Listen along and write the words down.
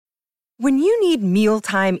When you need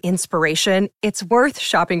mealtime inspiration, it's worth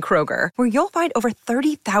shopping Kroger, where you'll find over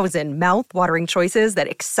 30,000 mouth-watering choices that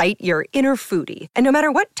excite your inner foodie. And no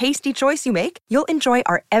matter what tasty choice you make, you'll enjoy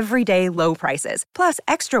our everyday low prices, plus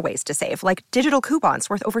extra ways to save, like digital coupons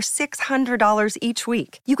worth over $600 each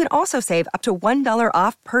week. You can also save up to $1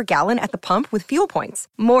 off per gallon at the pump with fuel points.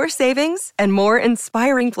 More savings and more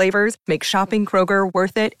inspiring flavors make shopping Kroger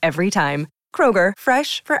worth it every time. Kroger,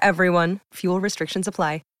 fresh for everyone. Fuel restrictions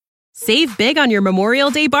apply. Save big on your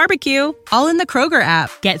Memorial Day barbecue, all in the Kroger app.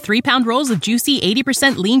 Get 3-pound rolls of juicy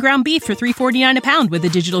 80% lean ground beef for $3.49 a pound with a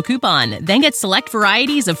digital coupon. Then get select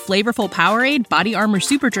varieties of flavorful Powerade, Body Armor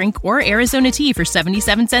Super Drink, or Arizona tea for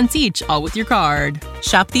 77 cents each, all with your card.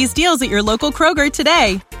 Shop these deals at your local Kroger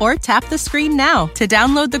today, or tap the screen now to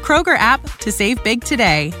download the Kroger app to save big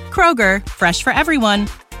today. Kroger, fresh for everyone.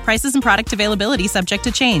 Prices and product availability subject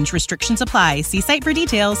to change. Restrictions apply. See site for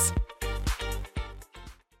details.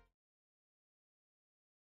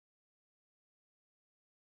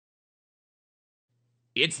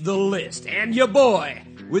 It's The List and your boy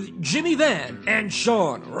with Jimmy Van and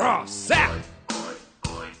Sean Ross Sapp.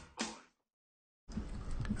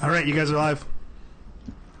 All right, you guys are live.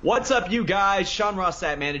 What's up, you guys? Sean Ross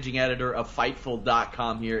Sapp, managing editor of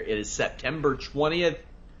Fightful.com here. It is September 20th.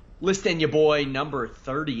 List and your boy, number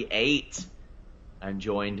 38. I'm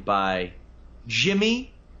joined by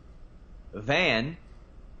Jimmy Van,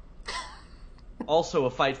 also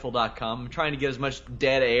of Fightful.com. I'm trying to get as much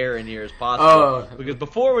dead air in here as possible. Because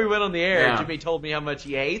before we went on the air, Jimmy told me how much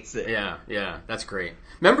he hates it. Yeah, that's great.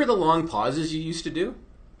 Remember the long pauses you used to do?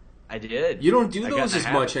 I did. You don't do those as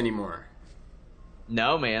much anymore.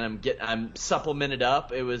 No, man. I'm supplemented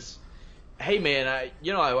up. It was, hey, man,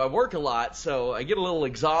 I work a lot, so I get a little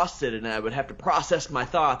exhausted, and I would have to process my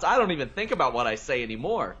thoughts. I don't even think about what I say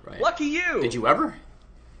anymore. Right. Lucky you. Did you ever?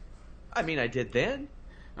 I mean, I did then.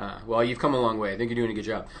 Well, you've come a long way. I think you're doing a good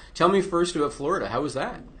job. Tell me first about Florida. How was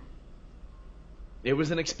that? It was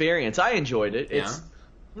an experience. I enjoyed it. Yeah.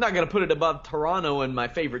 I'm not going to put it above Toronto in my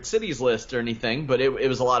favorite cities list or anything, but it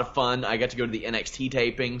was a lot of fun. I got to go to the NXT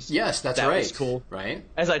tapings. Yes, that's right. That was cool. Right.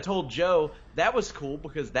 As I told Joe, that was cool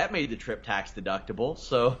because that made the trip tax deductible,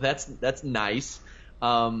 so that's nice.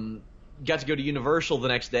 Got to go to Universal the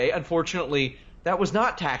next day. Unfortunately, that was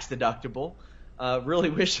not tax deductible. Really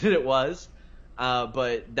wish that it was.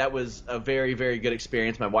 But that was a very, very good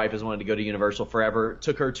experience. My wife has wanted to go to Universal forever.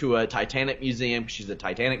 Took her to a Titanic museum because she's a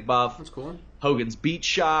Titanic buff. That's cool. Hogan's Beach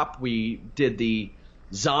Shop. We did the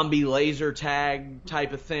zombie laser tag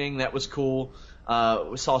type of thing. That was cool.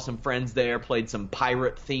 We saw some friends there. Played some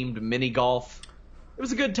pirate-themed mini golf. It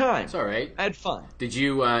was a good time. It's all right. I had fun. Did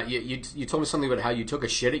you, you told me something about how you took a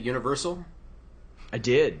shit at Universal? I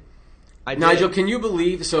did. Nigel, can you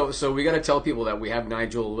believe? So we got to tell people that we have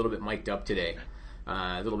Nigel a little bit mic'd up today,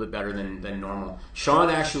 a little bit better than normal.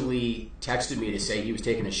 Sean actually texted me to say he was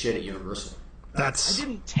taking a shit at Universal. I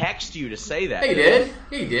didn't text you to say that. Hey, you did.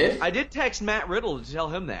 Yeah, you did. I did text Matt Riddle to tell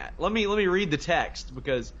him that. Let me read the text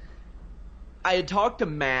because I had talked to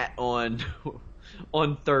Matt on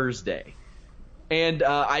Thursday, and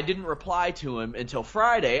I didn't reply to him until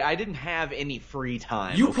Friday. I didn't have any free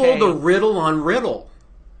time. You pulled a riddle on Riddle.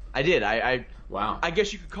 I did. Wow. I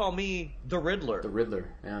guess you could call me the Riddler. The Riddler,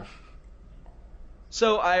 yeah.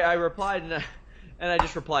 So I replied, and I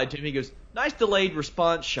just replied to him. He goes, "Nice delayed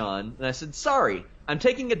response, Sean." And I said, "Sorry, I'm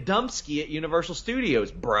taking a dump ski at Universal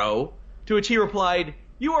Studios, bro." To which he replied,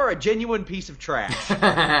 "You are a genuine piece of trash."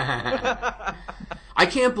 I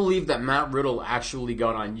can't believe that Matt Riddle actually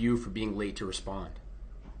got on you for being late to respond.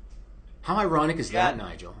 How ironic is that,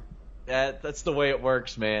 Nigel? That's the way it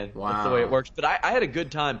works, man. Wow. That's the way it works. But I had a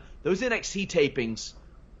good time. Those NXT tapings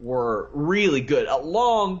were really good.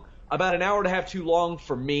 About an hour and a half too long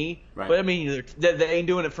for me. Right. But, I mean, they ain't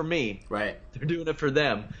doing it for me. Right. They're doing it for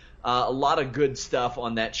them. A lot of good stuff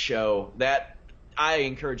on that show. That I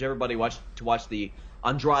encourage everybody to watch the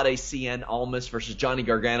Andrade Cien Almas versus Johnny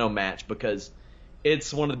Gargano match because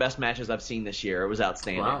it's one of the best matches I've seen this year. It was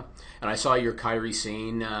outstanding. Wow. And I saw your Kairi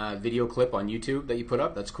Sane video clip on YouTube that you put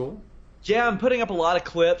up. That's cool. Yeah, I'm putting up a lot of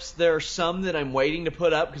clips. There are some that I'm waiting to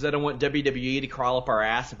put up because I don't want WWE to crawl up our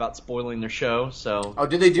ass about spoiling their show. So,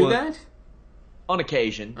 did they do that? On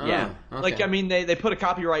occasion, yeah. Okay. Like, I mean, they put a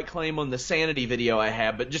copyright claim on the Sanity video I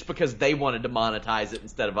have, but just because they wanted to monetize it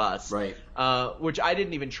instead of us. Right. Which I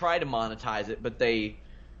didn't even try to monetize it, but they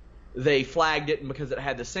flagged it, and because it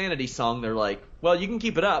had the Sanity song, they're like, well, you can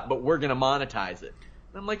keep it up, but we're going to monetize it.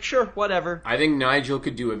 And I'm like, sure, whatever. I think Nigel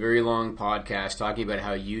could do a very long podcast talking about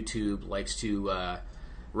how YouTube likes to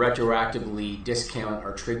retroactively discount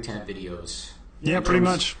our Trig Tent videos. Yeah, pretty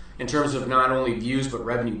much. In terms of not only views, but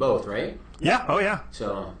revenue both, right? Yeah, oh yeah.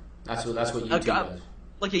 So That's what YouTube does.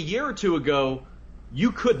 Like a year or two ago,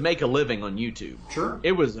 you could make a living on YouTube. Sure.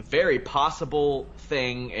 It was a very possible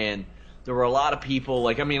thing, and there were a lot of people,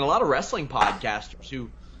 a lot of wrestling podcasters who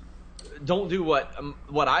don't do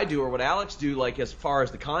what I do or what Alex do, as far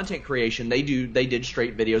as the content creation. They did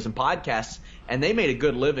straight videos and podcasts, and they made a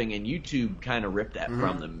good living, and YouTube kind of ripped that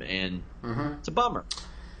from them, and it's a bummer.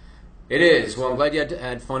 It is. Well, I'm glad you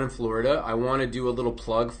had fun in Florida. I want to do a little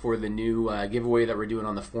plug for the new giveaway that we're doing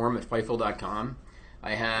on the forum at Fightful.com.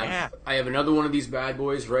 I have another one of these bad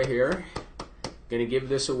boys right here. Gonna give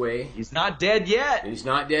this away. He's not dead yet. He's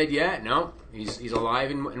not dead yet. No, he's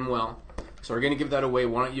alive and well. So we're gonna give that away.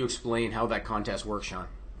 Why don't you explain how that contest works, Sean?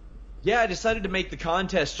 Yeah, I decided to make the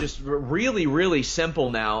contest just really, really simple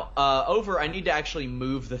now. I need to actually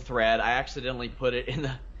move the thread. I accidentally put it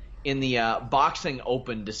in the boxing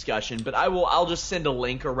open discussion, but I'll just send a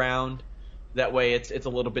link around. That way it's a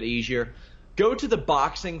little bit easier. Go to the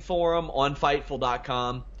boxing forum on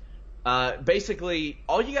Fightful.com. Basically,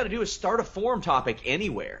 all you got to do is start a forum topic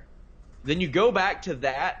anywhere. Then you go back to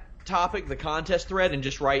that topic, the contest thread, and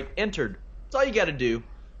just write entered. That's all you got to do.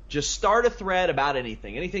 Just start a thread about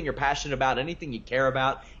anything you're passionate about, anything you care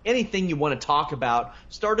about, anything you want to talk about.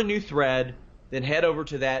 Start a new thread, then head over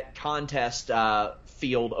to that contest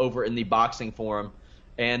field over in the boxing forum.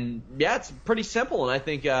 And yeah, it's pretty simple, and I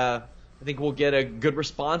think we'll get a good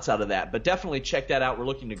response out of that. But definitely check that out. We're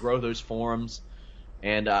looking to grow those forums.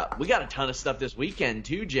 And we got a ton of stuff this weekend,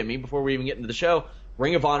 too, Jimmy, before we even get into the show.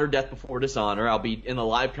 Ring of Honor, Death Before Dishonor. I'll be in the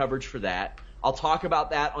live coverage for that. I'll talk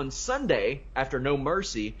about that on Sunday after No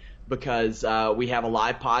Mercy, because we have a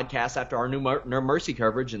live podcast after our No Mercy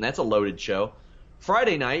coverage, and that's a loaded show.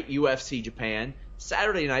 Friday night, UFC Japan.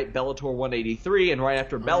 Saturday night, Bellator 183. And right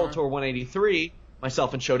after Bellator 183,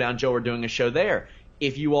 myself and Showdown Joe are doing a show there.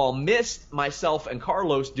 If you all missed myself and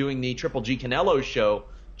Carlos doing the Triple G Canelo show,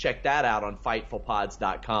 check that out on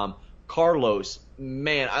FightfulPods.com. Carlos,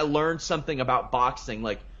 man, I learned something about boxing.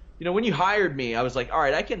 When you hired me, I was like, all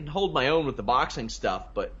right, I can hold my own with the boxing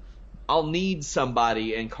stuff, but I'll need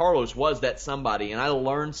somebody, and Carlos was that somebody, and I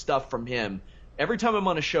learned stuff from him. Every time I'm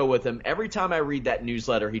on a show with him, every time I read that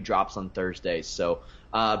newsletter he drops on Thursdays. So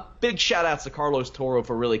big shout-outs to Carlos Toro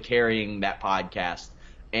for really carrying that podcast.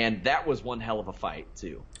 And that was one hell of a fight,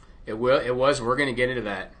 too. It was. We're going to get into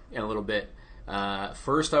that in a little bit.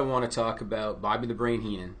 First, I want to talk about Bobby the Brain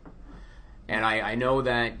Heenan. And I know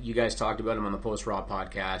that you guys talked about him on the Post Raw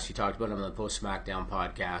podcast. You talked about him on the Post SmackDown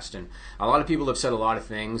podcast. And a lot of people have said a lot of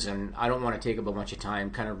things, and I don't want to take up a bunch of time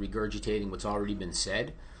kind of regurgitating what's already been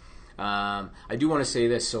said. I do want to say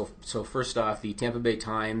this. So first off, the Tampa Bay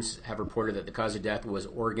Times have reported that the cause of death was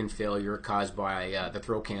organ failure caused by the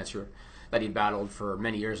throat cancer that he battled for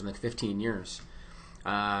many years, 15 years.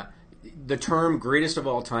 The term greatest of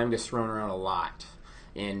all time gets thrown around a lot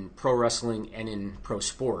in pro wrestling and in pro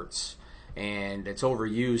sports, and it's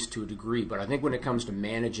overused to a degree. But I think when it comes to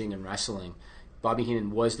managing and wrestling, Bobby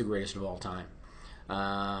Heenan was the greatest of all time.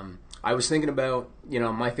 I was thinking about,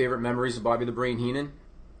 my favorite memories of Bobby the Brain Heenan,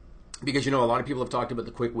 because, a lot of people have talked about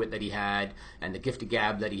the quick wit that he had and the gift of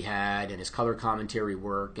gab that he had and his color commentary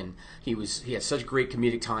work, and he had such great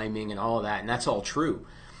comedic timing and all of that, and that's all true.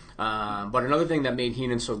 But another thing that made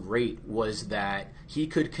Heenan so great was that he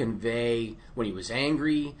could convey when he was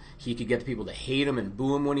angry. He could get the people to hate him and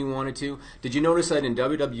boo him when he wanted to. Did you notice that in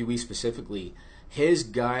WWE specifically, his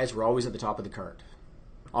guys were always at the top of the card?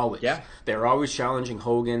 Always. Yeah. They were always challenging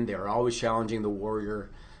Hogan. They were always challenging the Warrior.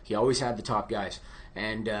 He always had the top guys.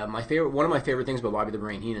 And one of my favorite things about Bobby the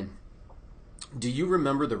Brain Heenan, do you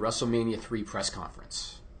remember the WrestleMania 3 press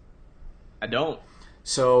conference? I don't.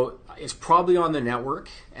 So it's probably on the network,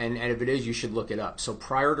 and if it is, you should look it up. So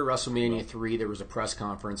prior to WrestleMania 3, there was a press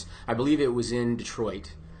conference. I believe it was in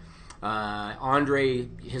Detroit. Andre,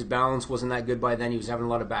 his balance wasn't that good by then. He was having a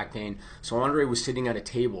lot of back pain. So Andre was sitting at a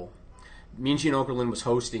table. Mean Gene Okerlund was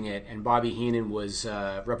hosting it, and Bobby Heenan was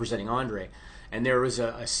representing Andre. And there was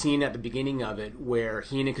a scene at the beginning of it where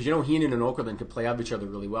Heenan, because Heenan and Okerlund could play off each other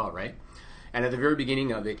really well, right? And at the very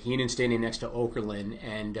beginning of it, Heenan's standing next to Okerlund,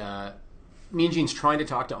 and Mean Gene's trying to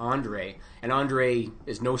talk to Andre, and Andre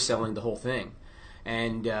is no-selling the whole thing.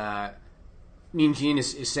 And Mean Gene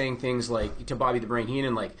is saying things like, to Bobby the Brain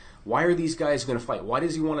Heenan, like, why are these guys going to fight? Why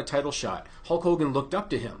does he want a title shot? Hulk Hogan looked up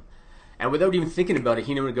to him. And without even thinking about it,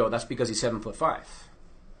 Heenan would go, that's because he's 7'5".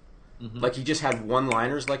 Mm-hmm. Like, he just had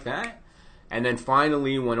one-liners like that. And then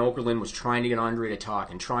finally, when Okerlund was trying to get Andre to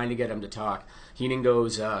talk and trying to get him to talk, Heenan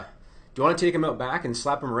goes, do you want to take him out back and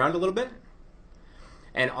slap him around a little bit?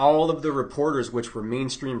 And all of the reporters, which were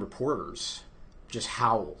mainstream reporters, just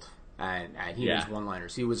howled at Heenan's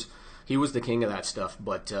one-liners. He He was the king of that stuff.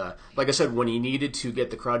 But like I said, when he needed to get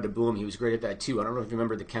the crowd to boo him, he was great at that too. I don't know if you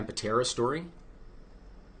remember the Ken Patera story.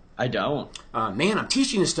 I don't. Man, I'm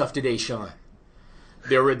teaching this stuff today, Sean.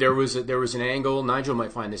 There was an angle. Nigel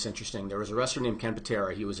might find this interesting. There was a wrestler named Ken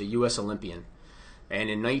Patera. He was a U.S. Olympian, and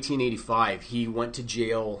in 1985 he went to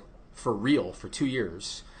jail for real for 2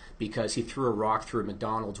 years because he threw a rock through a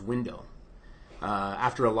McDonald's window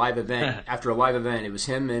after a live event. It was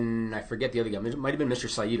him and I forget the other guy. It might have been Mr.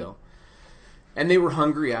 Saito. And they were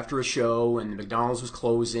hungry after a show, and McDonald's was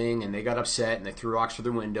closing, and they got upset, and they threw rocks through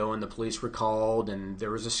the window, and the police were called, and there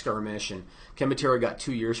was a skirmish, and Ken Patera got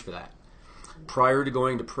 2 years for that. Prior to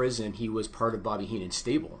going to prison, he was part of Bobby Heenan's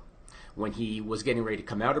stable. When he was getting ready to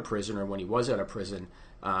come out of prison, or when he was out of prison,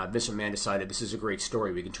 Vince McMahon decided this is a great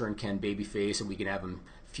story. We can turn Ken babyface, and we can have him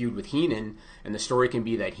feud with Heenan, and the story can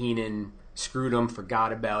be that Heenan screwed him,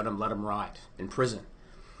 forgot about him, let him rot in prison.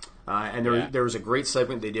 And there was a great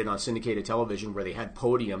segment they did on syndicated television where they had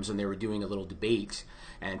podiums and they were doing a little debate.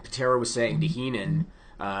 And Patera was saying to Heenan,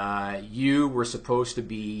 you were supposed to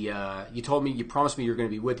be, you promised me you were going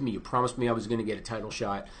to be with me. You promised me I was going to get a title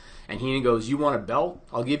shot. And Heenan goes, you want a belt?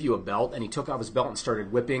 I'll give you a belt. And he took off his belt and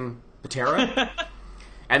started whipping Patera.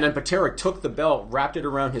 And then Patera took the belt, wrapped it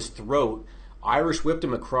around his throat, Irish whipped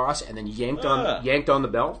him across, and then yanked on the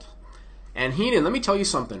belt. And Heenan, let me tell you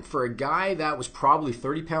something. For a guy that was probably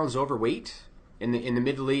 30 pounds overweight in the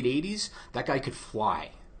mid to late 80s, that guy could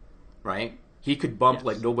fly, right? He could bump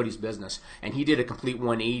like nobody's business, and he did a complete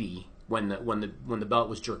 180 when the belt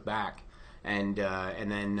was jerked back, and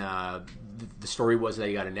then the story was that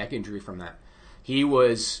he got a neck injury from that. He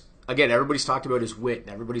was, again, everybody's talked about his wit, and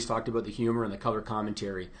everybody's talked about the humor and the color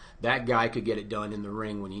commentary. That guy could get it done in the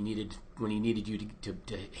ring when he needed you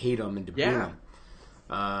to hate him and to boo him.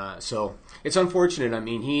 So it's unfortunate. I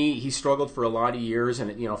mean, he struggled for a lot of years,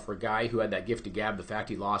 and for a guy who had that gift of gab, the fact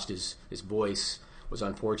he lost his voice was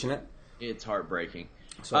unfortunate. It's heartbreaking.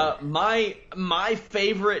 So my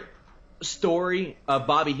favorite story of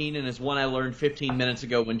Bobby Heenan is one I learned 15 minutes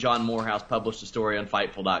ago when John Morehouse published a story on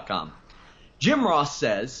Fightful.com. Jim Ross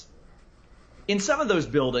says, in some of those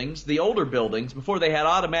buildings, the older buildings, before they had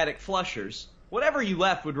automatic flushers, whatever you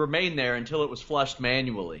left would remain there until it was flushed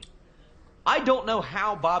manually. I don't know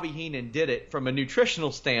how Bobby Heenan did it from a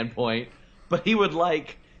nutritional standpoint, but he would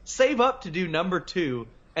save up to do number 2,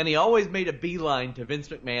 and he always made a beeline to Vince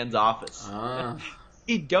McMahon's office.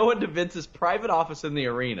 He'd go into Vince's private office in the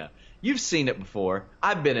arena. You've seen it before.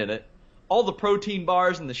 I've been in it. All the protein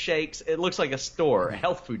bars and the shakes, it looks like a store, a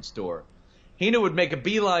health food store. Heenan would make a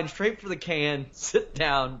beeline straight for the can, sit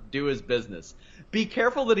down, do his business. Be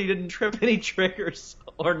careful that he didn't trip any triggers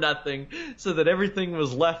or nothing, so that everything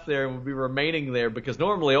was left there and would be remaining there, because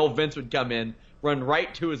normally old Vince would come in, run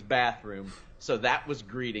right to his bathroom, so that was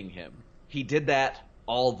greeting him. He did that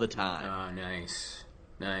all the time. Oh,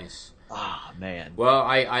 nice. Ah, man. Well,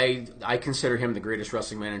 I consider him the greatest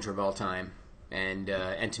wrestling manager of all time, and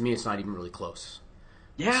to me it's not even really close.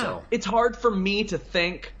 Yeah, so. It's hard for me to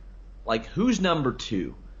think, who's number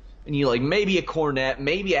 2? And you maybe a Cornette,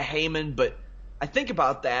 maybe a Heyman, but I think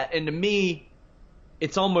about that, and to me,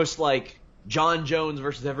 it's almost like John Jones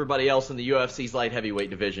versus everybody else in the UFC's light heavyweight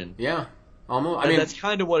division. Yeah, almost. That's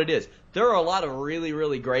kind of what it is. There are a lot of really,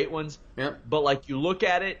 really great ones, but you look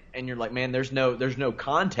at it and you're like, man, there's no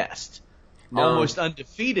contest. No. Almost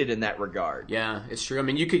undefeated in that regard. Yeah, it's true. I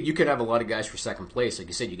mean, you could have a lot of guys for second place. Like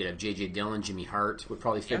you said, you could have J.J. Dillon, Jimmy Hart would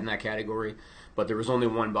probably fit in that category, but there was only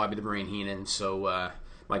one Bobby the Brain Heenan. So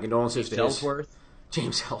my condolences to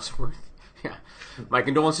James Ellsworth. Yeah, my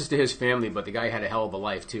condolences to his family, but the guy had a hell of a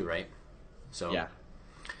life too, right? So yeah.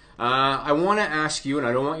 I want to ask you, and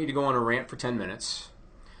I don't want you to go on a rant for 10 minutes,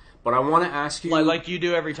 but I want to ask you, like you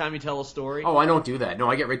do every time you tell a story. Oh, I don't do that. No,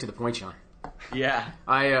 I get right to the point, Sean. Yeah.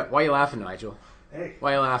 Why are you laughing, Nigel? Hey.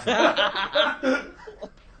 Why are you laughing?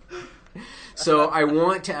 So I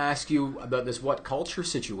want to ask you about this What Culture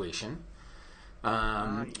situation,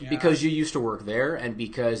 because you used to work there, and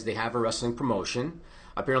because they have a wrestling promotion.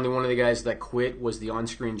 Apparently one of the guys that quit was the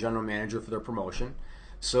on-screen general manager for their promotion.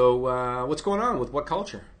 So what's going on with What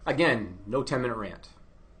Culture? Again, no 10-minute rant.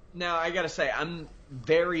 Now, I got to say, I'm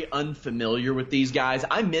very unfamiliar with these guys.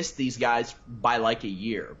 I missed these guys by a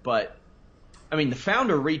year. But, I mean, the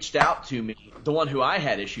founder reached out to me, the one who I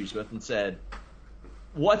had issues with, and said,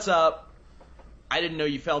 what's up? I didn't know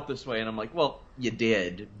you felt this way. And I'm like, well, you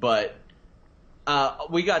did, but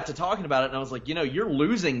we got to talking about it, and I was like, you're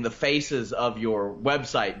losing the faces of your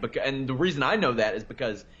website. And the reason I know that is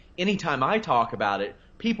because anytime I talk about it,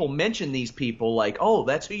 people mention these people like, oh,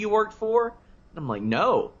 that's who you worked for? And I'm like,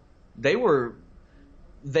 no. They were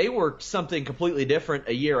something completely different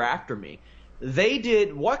a year after me. They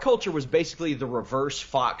did, What Culture was basically the reverse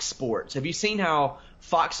Fox Sports. Have you seen how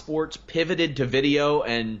Fox Sports pivoted to video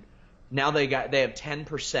and now they have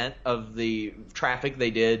 10% of the traffic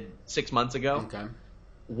they did 6 months ago? Okay.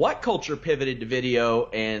 What Culture pivoted to video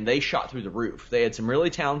and they shot through the roof. They had some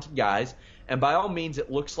really talented guys, and by all means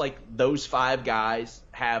it looks like those 5 guys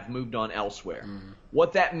have moved on elsewhere.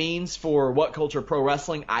 What that means for What Culture Pro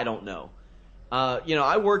Wrestling, I don't know.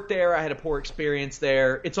 I worked there. I had a poor experience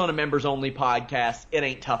there. It's on a members-only podcast. It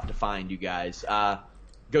ain't tough to find, you guys.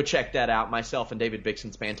 Go check that out. Myself and David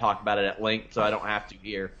Bixenspan talk about it at length, so I don't have to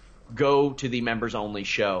here. Go to the members-only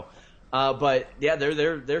show. But yeah,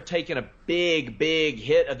 they're taking a big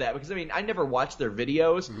hit of that because I never watched their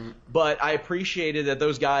videos, but I appreciated that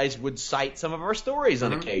those guys would cite some of our stories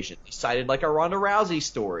on occasion. They cited like our Ronda Rousey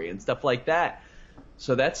story and stuff like that.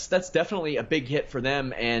 So that's definitely a big hit for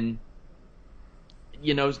them. And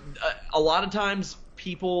a lot of times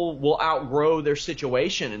people will outgrow their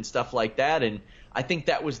situation and stuff like that. And I think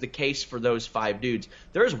that was the case for those 5 dudes.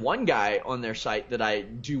 There's one guy on their site that I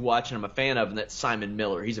do watch and I'm a fan of, and that's Simon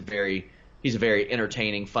Miller. He's a very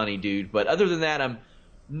entertaining, funny dude. But other than that, I'm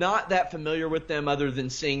not that familiar with them other than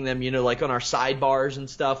seeing them, like on our sidebars and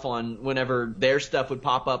stuff on whenever their stuff would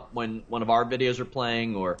pop up when one of our videos are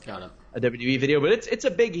playing or a WWE video. But it's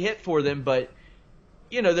a big hit for them. But,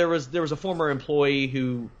 there was a former employee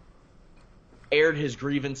who aired his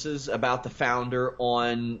grievances about the founder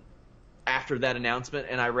after that announcement,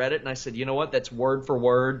 and I read it and I said, you know what, that's word for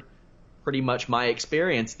word pretty much my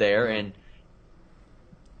experience there. And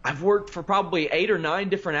I've worked for probably 8 or 9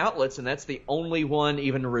 different outlets, and that's the only one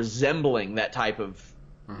even resembling that type of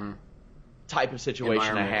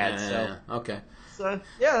situation I had. So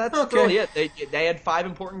that's really it. They had 5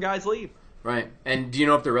 important guys leave. Right. And do you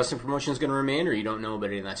know if the wrestling promotion is going to remain, or you don't know about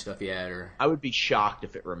any of that stuff yet? Or I would be shocked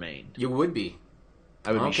if it remained. You would be?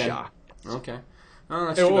 I would be shocked. Okay. Oh,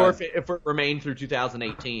 that's too or bad. if it remained through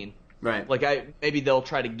 2018. Right. Maybe they'll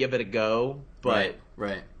try to give it a go, but...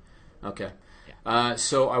 Right. Okay. Yeah.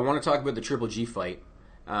 So I want to talk about the Triple G fight.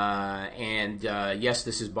 Yes,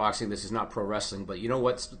 this is boxing. This is not pro wrestling. But you know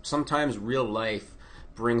what? Sometimes real life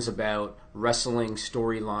brings about wrestling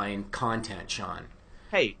storyline content, Sean.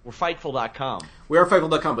 Hey, we're Fightful.com. We are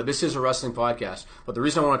Fightful.com, but this is a wrestling podcast. But the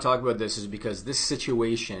reason I want to talk about this is because this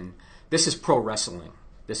is pro wrestling,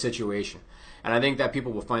 this situation. And I think that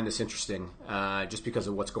people will find this interesting just because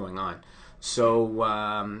of what's going on.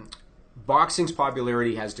 So boxing's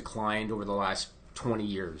popularity has declined over the last 20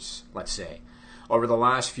 years, let's say. Over the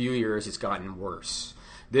last few years, it's gotten worse.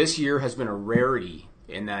 This year has been a rarity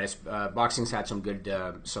in that boxing's had some good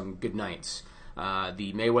nights.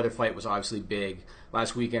 The Mayweather fight was obviously big.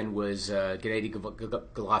 Last weekend was Gennady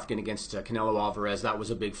Golovkin against Canelo Alvarez. That was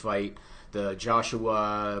a big fight. The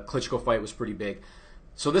Joshua Klitschko fight was pretty big.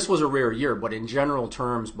 So this was a rare year, but in general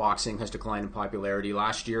terms, boxing has declined in popularity.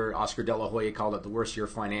 Last year, Oscar De La Hoya called it the worst year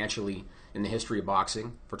financially in the history of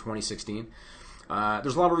boxing for 2016.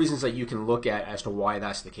 There's a lot of reasons that you can look at as to why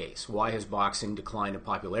that's the case. Why has boxing declined in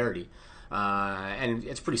popularity? And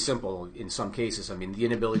it's pretty simple in some cases. The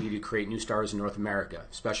inability to create new stars in North America,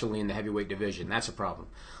 especially in the heavyweight division, that's a problem.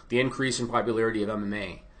 The increase in popularity of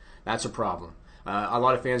MMA, that's a problem. A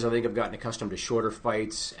lot of fans, I think, have gotten accustomed to shorter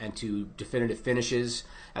fights and to definitive finishes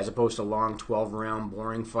as opposed to long 12-round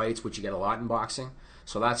boring fights, which you get a lot in boxing.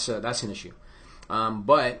 So that's an issue.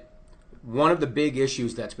 But one of the big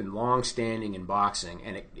issues that's been long-standing in boxing,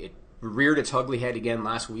 and it reared its ugly head again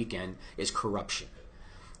last weekend, is corruption.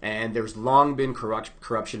 And there's long been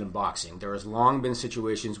corruption in boxing. There has long been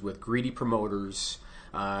situations with greedy promoters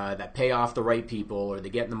that pay off the right people, or they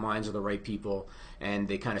get in the minds of the right people, and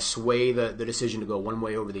they kind of sway the decision to go one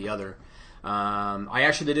way over the other. I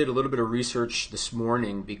actually did a little bit of research this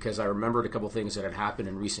morning because I remembered a couple things that had happened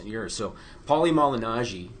in recent years. So Paulie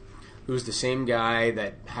Malignaggi, who's the same guy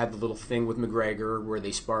that had the little thing with McGregor where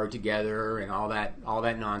they sparred together and all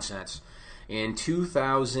that nonsense, in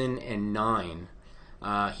 2009...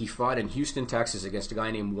 he fought in Houston, Texas against a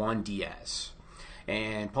guy named Juan Diaz.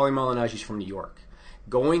 And Paulie Malignaggi's from New York.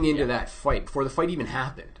 Going into that fight, before the fight even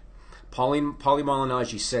happened, Paulie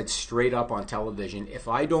Malignaggi said straight up on television, if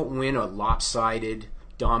I don't win a lopsided,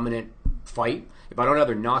 dominant fight, if I don't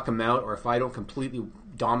either knock him out or if I don't completely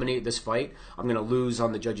dominate this fight, I'm going to lose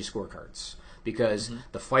on the judges' scorecards. Because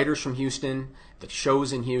the fighter's from Houston, the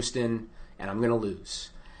show's in Houston, and I'm going to lose.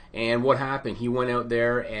 And what happened? He went out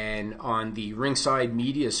there, and on the ringside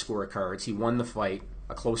media scorecards, he won the fight,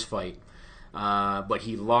 a close fight, but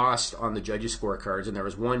he lost on the judges' scorecards, and there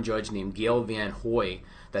was one judge named Gail Van Hoy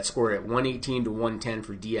that scored at 118 to 110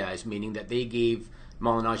 for Diaz, meaning that they gave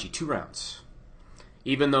Malignaggi 2 rounds,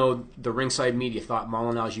 even though the ringside media thought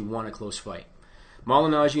Malignaggi won a close fight.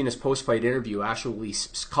 Malignaggi in his post-fight interview actually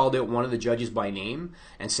called out one of the judges by name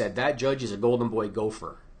and said that judge is a Golden Boy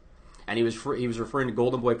gopher. And he was referring to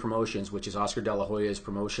Golden Boy Promotions, which is Oscar De La Hoya's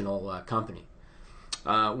promotional company.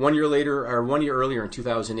 1 year earlier in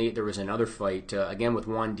 2008, there was another fight, again with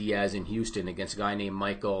Juan Diaz in Houston against a guy named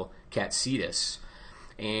Michael Katsidis.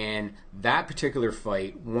 And that particular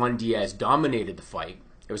fight, Juan Diaz dominated the fight.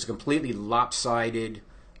 It was a completely lopsided,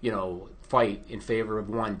 fight in favor of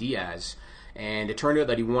Juan Diaz. And it turned out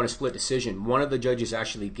that he won a split decision. One of the judges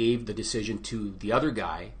actually gave the decision to the other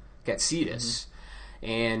guy, Katsidis.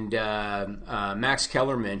 And Max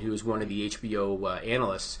Kellerman, who is one of the HBO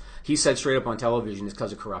analysts, he said straight up on television it's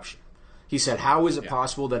because of corruption. He said, how is it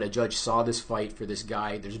possible that a judge saw this fight for this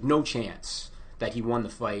guy? There's no chance that he won the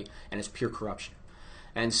fight, and it's pure corruption.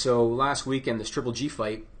 And so last weekend, this Triple G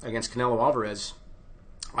fight against Canelo Alvarez,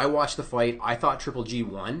 I watched the fight. I thought Triple G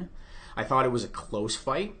won. I thought it was a close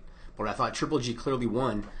fight, but I thought Triple G clearly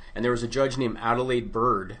won. And there was a judge named Adelaide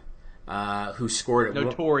Bird who scored at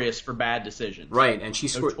notorious for bad decisions. Right, and she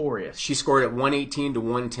scored at 118 to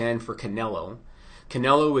 110 for Canelo.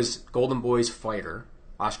 Canelo is Golden Boy's fighter,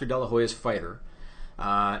 Oscar De La Hoya's fighter,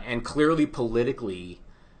 and clearly politically,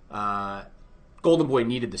 Golden Boy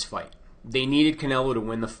needed this fight. They needed Canelo to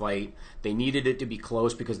win the fight. They needed it to be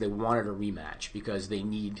close because they wanted a rematch, because they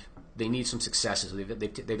need some successes.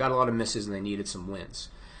 They've got a lot of misses and they needed some wins.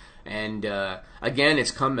 And again,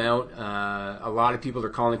 it's come out. A lot of people are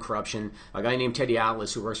calling corruption. A guy named Teddy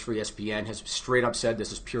Atlas, who works for ESPN, has straight up said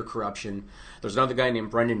this is pure corruption. There's another guy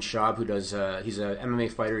named Brendan Schaub who does. He's a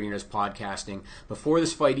MMA fighter. He does podcasting. Before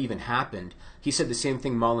this fight even happened, he said the same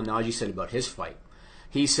thing Malignaggi said about his fight.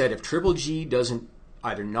 He said if Triple G doesn't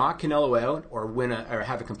either knock Canelo out or or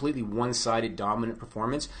have a completely one-sided dominant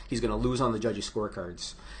performance, he's going to lose on the judges'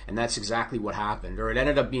 scorecards. And that's exactly what happened. Or it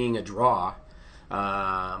ended up being a draw.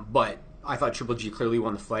 But I thought Triple G clearly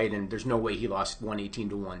won the fight, and there's no way he lost 118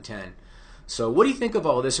 to 110. So what do you think of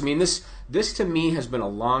all this? I mean, this to me has been a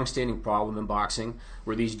long-standing problem in boxing,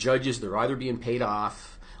 where these judges, they're either being paid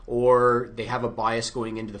off or they have a bias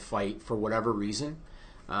going into the fight for whatever reason.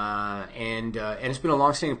 And it's been a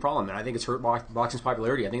long-standing problem, and I think it's hurt boxing's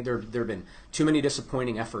popularity. I think there have been too many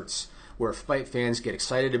disappointing efforts where fight fans get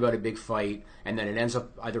excited about a big fight, and then it ends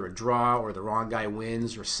up either a draw or the wrong guy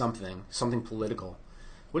wins or something political.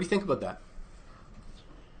 What do you think about that?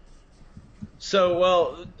 So,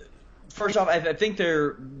 well, first off, I think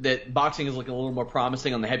that boxing is looking a little more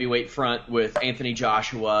promising on the heavyweight front with Anthony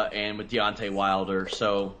Joshua and with Deontay Wilder.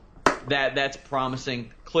 So that's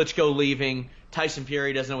promising. Klitschko leaving. Tyson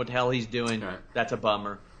Fury doesn't know what the hell he's doing. Right. That's a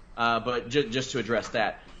bummer. But just to address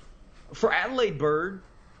that. For Adelaide Bird,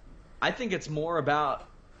 I think it's more about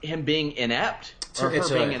him being inept, or her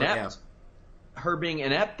being inept. Yeah. Her being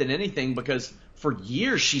inept than anything, because for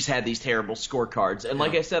years she's had these terrible scorecards. And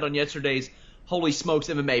like I said on yesterday's Holy Smokes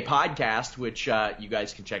MMA podcast, which you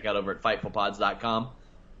guys can check out over at FightfulPods.com,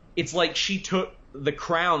 it's like she took the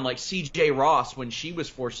crown, like C.J. Ross when she was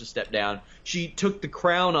forced to step down. She took the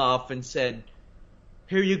crown off and said,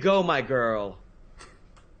 "Here you go, my girl.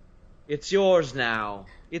 It's yours now.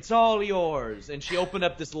 It's all yours." And she opened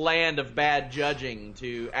up this land of bad judging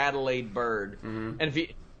to Adelaide Bird.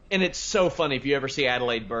 Mm-hmm. And it's so funny if you ever see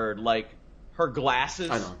Adelaide Bird, like her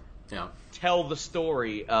glasses tell the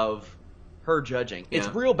story of her judging. It's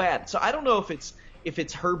real bad. So I don't know if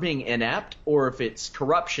it's her being inept or if it's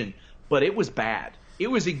corruption, but it was bad. It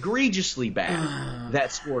was egregiously bad, that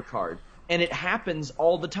scorecard. And it happens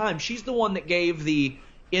all the time. She's the one that gave the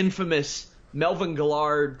infamous Melvin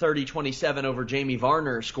Gillard 30-27 over Jamie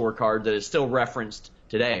Varner scorecard that is still referenced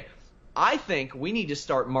today. I think we need to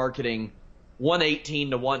start marketing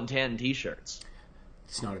 118 to 110 T-shirts.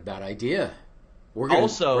 It's not a bad idea. We're gonna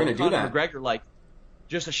do that. McGregor, like,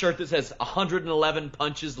 just a shirt that says 111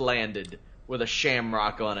 punches landed with a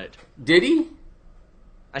shamrock on it. Did he?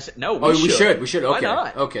 I said, no, we should. We should. Okay. Why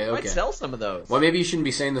not? Okay. Might sell some of those. Well, maybe you shouldn't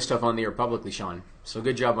be saying this stuff on the air publicly, Sean. So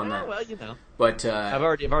good job on that. Well, you know. But I've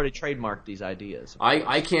already trademarked these ideas.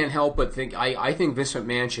 I can't help but think I think Vince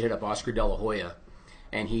McMahon should hit up Oscar De La Hoya,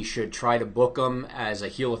 and he should try to book him as a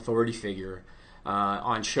heel authority figure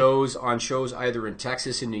on shows either in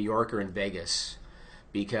Texas, in New York, or in Vegas.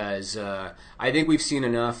 Because I think we've seen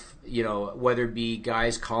enough, whether it be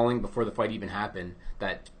guys calling before the fight even happened,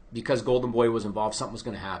 that because Golden Boy was involved, something was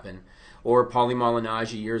going to happen. Or Paulie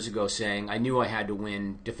Malignaggi years ago saying, I knew I had to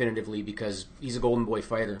win definitively because he's a Golden Boy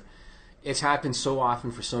fighter. It's happened so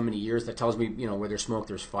often for so many years that tells me, where there's smoke,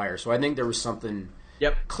 there's fire. So I think there was something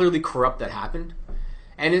clearly corrupt that happened.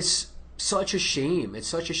 And it's such a shame. It's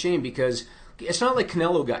such a shame because it's not like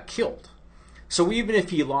Canelo got killed. So even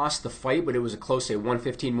if he lost the fight, but it was a close, say,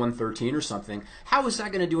 115, 113 or something, how is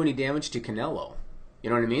that going to do any damage to Canelo? You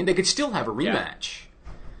know what I mean? They could still have a rematch.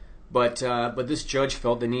 Yeah. But this judge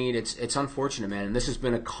felt the need. It's unfortunate, man. And this has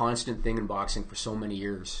been a constant thing in boxing for so many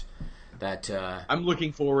years. That I'm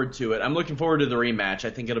looking forward to it. I'm looking forward to the rematch. I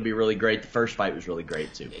think it'll be really great. The first fight was really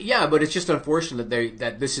great too. Yeah, but it's just unfortunate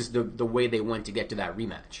that this is the way they went to get to that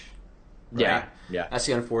rematch. Right? Yeah. That's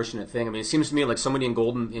the unfortunate thing. I mean, it seems to me like somebody in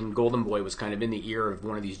Golden Boy was kind of in the ear of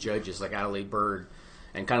one of these judges, like Adelaide Bird,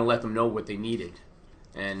 and kind of let them know what they needed.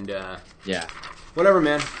 And whatever,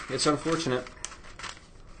 man. It's unfortunate.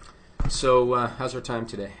 So, how's our time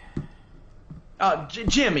today?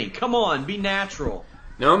 Jimmy, come on, be natural.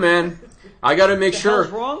 No, man. I got to make sure.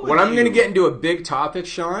 Wrong with when I'm going to you? get into a big topic,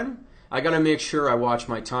 Sean, I got to make sure I watch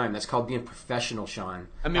my time. That's called being professional, Sean.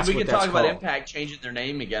 I mean, That's we what can that's talk about called. Impact changing their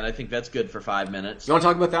name again. I think that's good for 5 minutes. You want to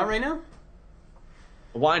talk about that right now?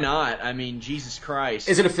 Why not? I mean, Jesus Christ.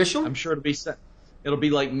 Is it official? I'm sure it'll be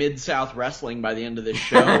like Mid-South Wrestling by the end of this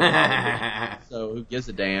show. So who gives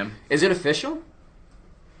a damn? Is it official?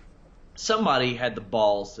 Somebody had the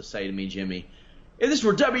balls to say to me, Jimmy, if this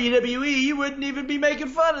were WWE, you wouldn't even be making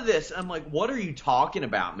fun of this. I'm like, what are you talking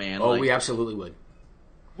about, man? Oh, Like, we absolutely would.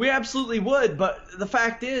 We absolutely would, but the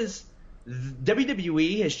fact is,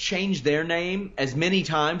 WWE has changed their name as many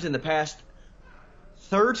times in the past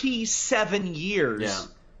 37 years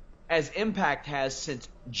as Impact has since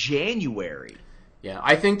January. Yeah,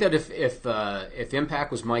 I think that if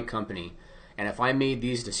Impact was my company, and if I made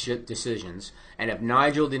these decisions, and if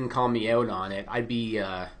Nigel didn't call me out on it, I'd be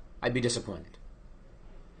disappointed.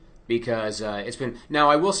 Because it's been... Now,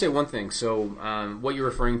 I will say one thing. So, what you're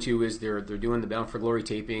referring to is they're doing the Bound for Glory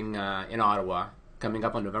taping in Ottawa, coming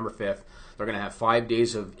up on November 5th. They're going to have 5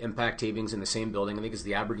 days of Impact tapings in the same building. I think it's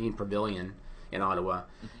the Aberdeen Pavilion in Ottawa.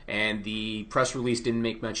 And the press release didn't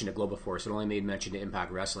make mention to Global Force. It only made mention to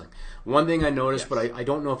Impact Wrestling. One thing I noticed, but I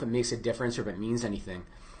don't know if it makes a difference or if it means anything.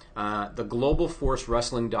 The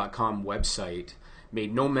GlobalForceWrestling.com website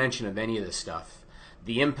made no mention of any of this stuff.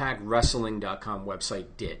 The ImpactWrestling.com website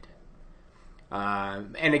did.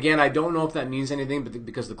 And again, I don't know if that means anything, but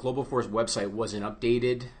because the Global Force website wasn't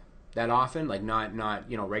updated that often, like not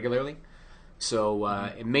regularly, so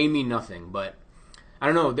it may mean nothing. But I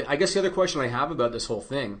don't know. I guess the other question I have about this whole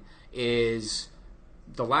thing is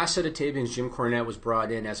the last set of tapings, Jim Cornette was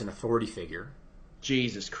brought in as an authority figure.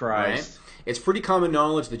 Jesus Christ. Right? It's pretty common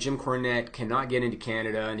knowledge that Jim Cornette cannot get into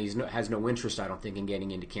Canada, and he has no interest, I don't think, in getting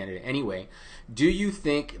into Canada anyway. Do you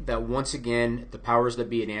think that, once again, the powers that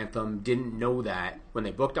be at Anthem didn't know that when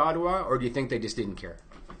they booked Ottawa, or do you think they just didn't care?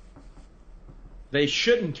 They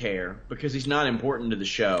shouldn't care because he's not important to the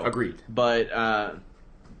show. Agreed. But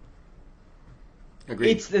Agreed.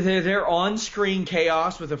 it's their on-screen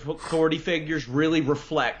chaos with authority figures really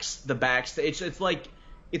reflects the backstage. It's like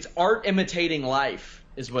it's art imitating life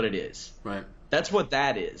is what it is. Right. That's what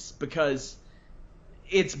that is, because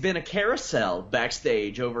it's been a carousel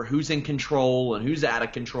backstage over who's in control and who's out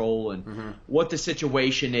of control and what the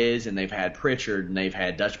situation is. And they've had Pritchard, and they've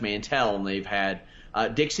had Dutch Mantell, and they've had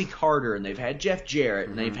Dixie Carter, and they've had Jeff Jarrett,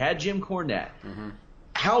 and they've had Jim Cornette.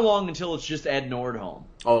 How long until it's just Ed Nordholm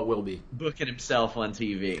Oh, it will be. booking himself on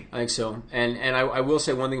TV? I think so. And I will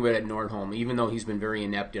say one thing about Ed Nordholm, even though he's been very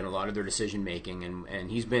inept in a lot of their decision making,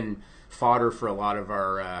 and he's been fodder for a lot of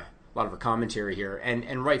our commentary here,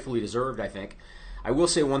 and rightfully deserved, I think. I will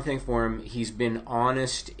say one thing for him: he's been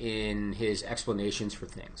honest in his explanations for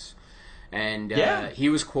things, and he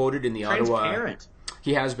was quoted in the Transparent.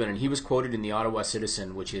 He has been, and he was quoted in the Ottawa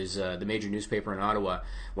Citizen, which is the major newspaper in Ottawa,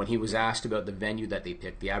 when he was asked about the venue that they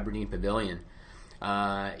picked, the Aberdeen Pavilion.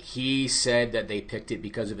 He said that they picked it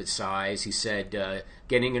because of its size. He said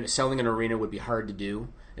selling an arena would be hard to do,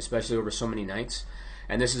 especially over so many nights.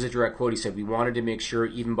 And this is a direct quote. He said, "We wanted to make sure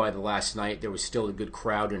even by the last night there was still a good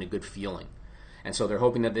crowd and a good feeling." And so they're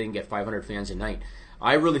hoping that they can get 500 fans a night.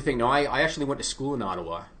 I really think, I actually went to school in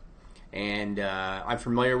Ottawa, and I'm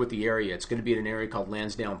familiar with the area. It's going to be in an area called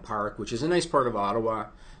Lansdowne Park, which is a nice part of Ottawa.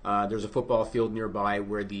 There's a football field nearby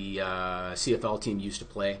where the CFL team used to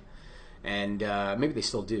play, and maybe they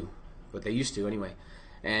still do, but they used to anyway.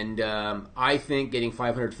 And I think getting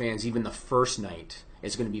 500 fans even the first night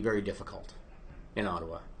is going to be very difficult in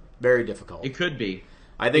Ottawa. Very difficult. It could be.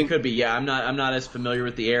 I think it could be. Yeah, I'm not as familiar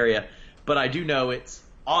with the area, but I do know it's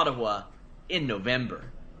Ottawa in November.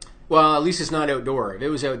 Well, at least it's not outdoor. If it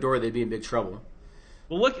was outdoor, they'd be in big trouble.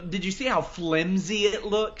 Well, look, did you see how flimsy it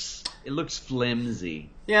looks? It looks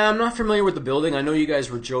flimsy. Yeah, I'm not familiar with the building. I know you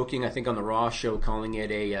guys were joking, I think, on the Raw show, calling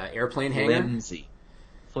it a airplane hangar. Flimsy.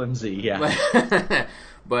 Flimsy, yeah.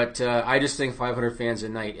 But I just think 500 fans a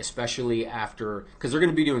night, especially after, because they're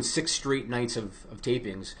going to be doing 6 straight nights of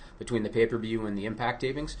tapings between the pay-per-view and the Impact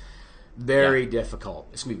tapings. Very difficult.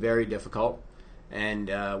 It's going to be very difficult, and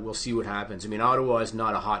we'll see what happens. I mean, Ottawa is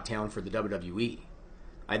not a hot town for the WWE.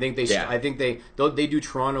 I think they do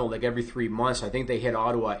Toronto like every 3 months. I think they hit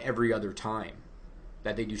Ottawa every other time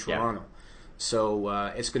that they do Toronto. Yeah. So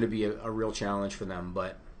it's going to be a real challenge for them,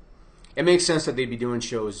 but it makes sense that they'd be doing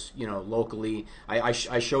shows, locally. I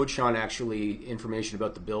showed Sean actually information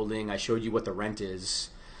about the building. I showed you what the rent is,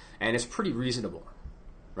 and it's pretty reasonable,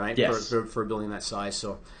 right? Yes. For a building that size.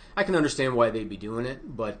 So I can understand why they'd be doing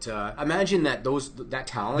it, but imagine that that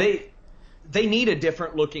talent. They need a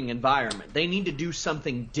different looking environment. They need to do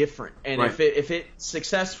something different, and right. if it's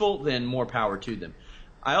successful, then more power to them.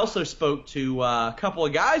 I also spoke to a couple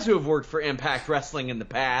of guys who have worked for Impact Wrestling in the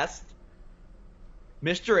past.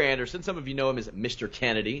 Mr. Anderson, some of you know him as Mr.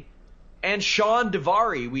 Kennedy, and Sean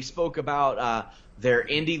Daivari. We spoke about their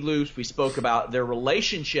indie loops. We spoke about their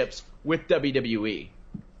relationships with WWE.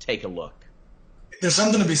 Take a look. There's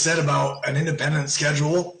something to be said about an independent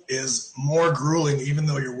schedule is more grueling even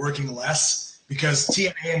though you're working less, because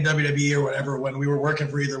TNA and WWE or whatever, when we were working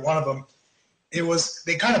for either one of them,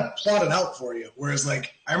 they kind of plotted out for you. Whereas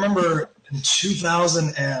like I remember in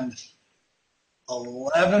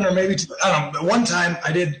 2011 or maybe I don't know, one time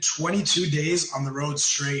I did 22 days on the road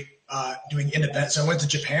straight doing independent. So I went to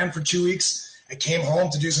Japan for 2 weeks. I came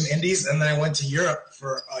home to do some indies, and then I went to Europe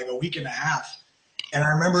for like a week and a half. And I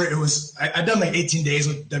remember I'd done like 18 days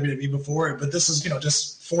with WWE before, but this is,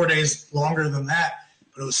 just 4 days longer than that.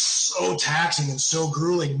 But it was so taxing and so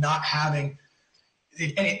grueling not having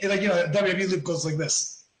any, WWE loop goes like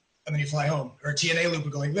this, and then you fly home. Or TNA loop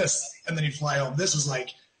would go like this, and then you fly home. This was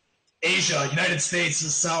like Asia, United States,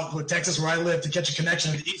 South, Texas, where I live, to catch a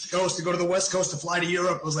connection to the East Coast, to go to the West Coast, to fly to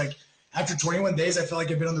Europe. It was like, after 21 days, I felt like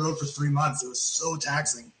I'd been on the road for 3 months. It was so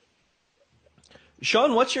taxing.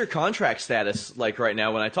 Sean, what's your contract status like right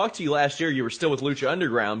now? When I talked to you last year, you were still with Lucha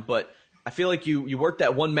Underground, but I feel like you worked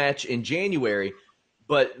that one match in January.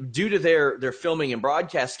 But due to their filming and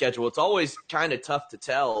broadcast schedule, it's always kind of tough to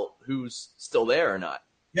tell who's still there or not.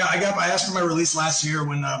 Yeah, I asked for my release last year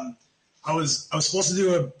when I was supposed to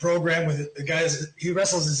do a program with the guys. He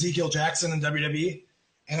wrestles Ezekiel Jackson in WWE,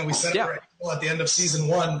 and then we set up at the end of season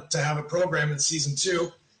 1 to have a program in season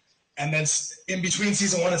 2, and then in between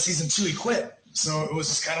season 1 and season 2, he quit. So it was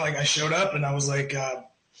just kind of like I showed up and I was like,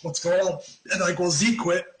 what's going on? And like, well, Zeke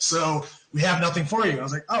quit, so we have nothing for you. I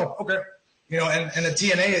was like, oh, okay. And at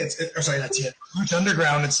TNA, not TNA, Lucha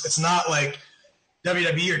Underground, it's not like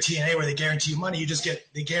WWE or TNA where they guarantee you money.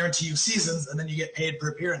 They guarantee you seasons, and then you get paid per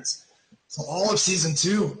appearance. So all of season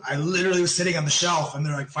 2, I literally was sitting on the shelf, and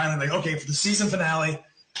they're like, finally like, okay, for the season finale,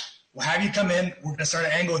 we'll have you come in. We're going to start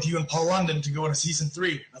an angle with you and Paul London to go into season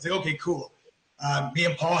 3. I was like, okay, cool. Me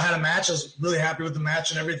and Paul had a match. I was really happy with the match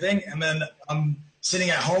and everything. And then I'm sitting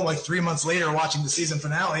at home like 3 months later watching the season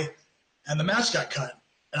finale, and the match got cut.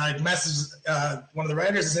 And I messaged one of the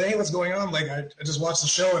writers and said, hey, what's going on? Like, I just watched the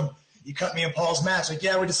show, and you cut me and Paul's match. Like,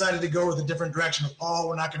 yeah, we decided to go with a different direction with Paul.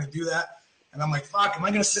 We're not going to do that. And I'm like, fuck, am I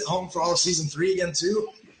going to sit home for all of season 3 again too?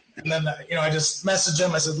 And then, I just messaged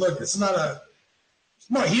him. I said, look, it's not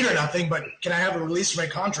no heat or nothing, but can I have a release for my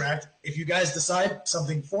contract? If you guys decide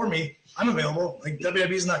something for me, I'm available. Like,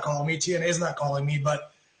 WWE's not calling me, TNA's not calling me,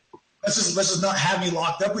 but let's just not have me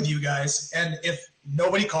locked up with you guys. And if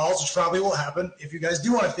nobody calls, which probably will happen, if you guys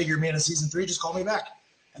do want to figure me into season 3, just call me back.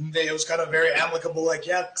 And it was kind of very amicable, like,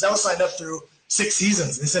 yeah, because I was signed up through 6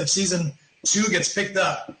 seasons. They said if season 2 gets picked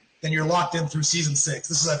up, then you're locked in through season 6.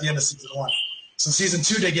 This is at the end of season 1. So season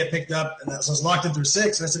 2 did get picked up, and so I was locked in through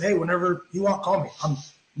 6. And I said, hey, whenever you want, call me.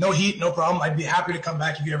 No heat, no problem. I'd be happy to come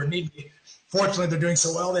back if you ever need me. Fortunately, they're doing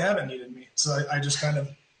so well, they haven't needed me. So I just kind of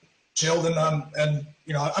chilled, and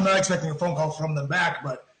I'm not expecting a phone call from them back,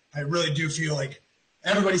 but I really do feel like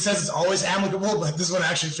everybody says it's always amicable, but this one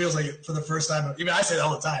actually feels like it for the first time. Even I say it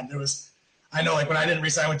all the time. I know, like, when I didn't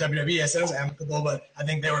re-sign with WWE, I said it was amicable, but I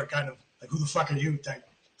think they were kind of like, who the fuck are you type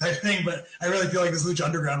thing. But I really feel like this Lucha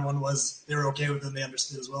Underground one they were okay with it, and they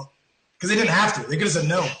understood as well. Because they didn't have to. They could have said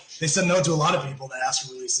no. They said no to a lot of people that asked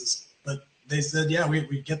for releases. But they said, yeah,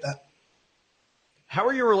 we get that. How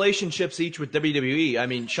are your relationships each with WWE? I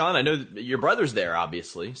mean, Sean, I know your brother's there,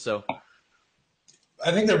 obviously. So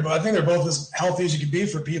I think they're both as healthy as you can be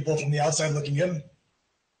for people from the outside looking in.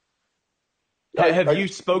 Have you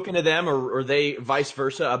spoken to them, or they vice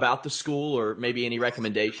versa, about the school, or maybe any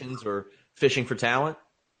recommendations or fishing for talent?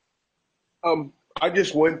 I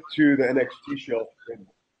just went to the NXT show and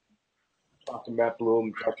talked to Matt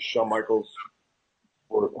Bloom, talked to Shawn Michaels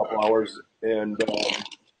for a couple hours, and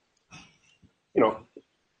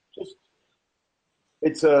just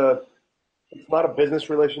it's not a business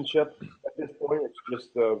relationship at this point. It's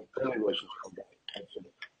just a friendly relationship.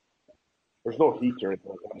 There's no heat or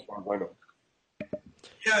anything like that as far as I know.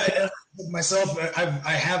 Yeah, myself,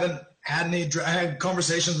 I haven't had any. I had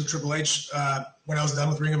conversations with Triple H when I was done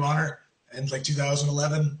with Ring of Honor in like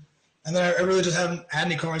 2011, and then I really just haven't had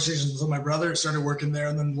any conversations with my brother. Started working there,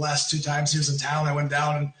 and then the last 2 times he was in town, I went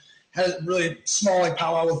down and had a really small like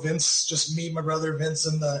powwow with Vince, just me, my brother, Vince,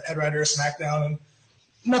 and the head writer of SmackDown, and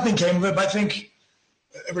nothing came of it. But I think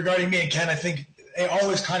regarding me and Ken, I think they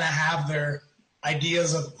always kind of have their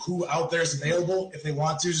ideas of who out there is available if they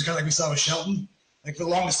want to, just kind of like we saw with Shelton. Like for the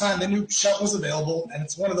longest time, they knew Shelton was available, and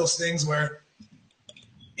it's one of those things where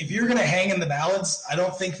if you're going to hang in the balance, I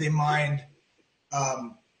don't think they mind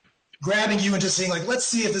grabbing you and just saying, like, let's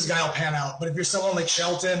see if this guy will pan out. But if you're someone like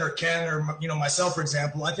Shelton or Ken or, myself, for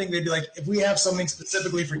example, I think they'd be like, if we have something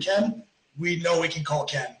specifically for Ken, we know we can call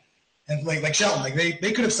Ken. And like Shelton, like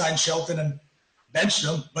they could have signed Shelton and benched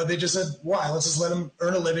him, but they just said, why? Let's just let him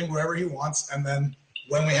earn a living wherever he wants, and then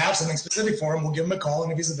when we have something specific for him, we'll give him a call,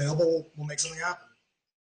 and if he's available, we'll make something happen.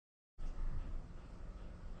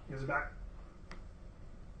 He's back.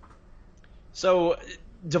 So,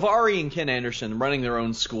 Daivari and Ken Anderson running their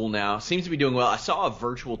own school now seems to be doing well. I saw a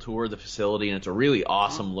virtual tour of the facility, and it's a really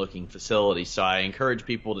awesome-looking facility, so I encourage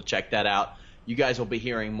people to check that out. You guys will be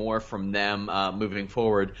hearing more from them moving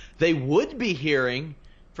forward. They would be hearing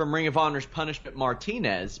from Ring of Honor's Punishment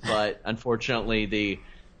Martinez, but unfortunately the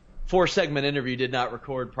 4-segment interview did not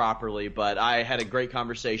record properly, but I had a great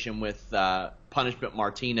conversation with Punishment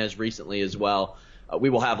Martinez recently as well. We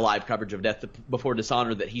will have live coverage of Death Before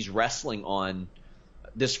Dishonor that he's wrestling on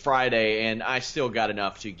this Friday, and I still got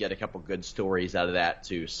enough to get a couple good stories out of that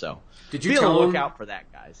too. So did you be on the lookout for that,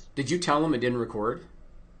 guys. Did you tell him it didn't record?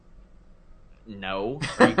 No.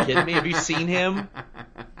 Are you kidding me? Have you seen him?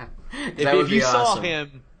 If you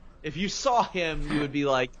saw him, you would be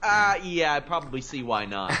like, yeah, I probably see why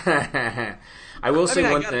not. I will say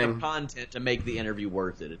one I got thing. enough content to make the interview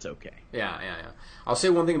worth it. It's okay. Yeah. I'll say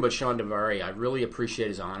one thing about Shawn Daivari. I really appreciate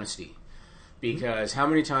his honesty. Because how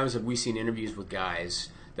many times have we seen interviews with guys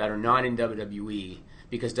that are not in WWE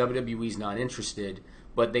because WWE's not interested,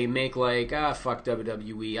 but they make like, fuck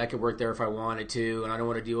WWE, I could work there if I wanted to, and I don't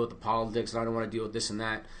want to deal with the politics, and I don't want to deal with this and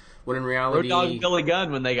that. When in reality... Road Dogg Billy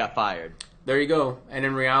Gunn when they got fired. There you go. And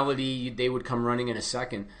in reality, they would come running in a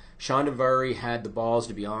second. Shawn Daivari had the balls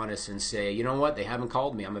to be honest and say, you know what, they haven't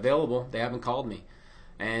called me. I'm available. They haven't called me.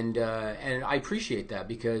 And I appreciate that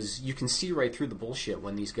because you can see right through the bullshit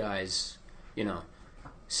when these guys,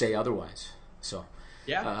 say otherwise. So,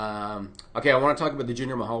 yeah. Okay, I want to talk about the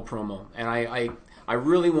Jinder Mahal promo. And I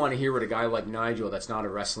really want to hear what a guy like Nigel that's not a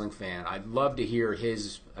wrestling fan, I'd love to hear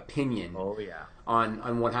his opinion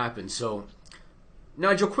on what happened. So,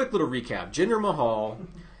 Nigel, quick little recap. Jinder Mahal,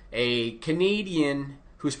 a Canadian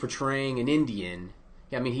who's portraying an Indian.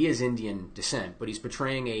 I mean, he is Indian descent, but he's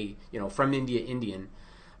portraying a, from India Indian.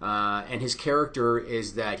 And his character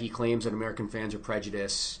is that he claims that American fans are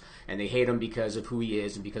prejudiced and they hate him because of who he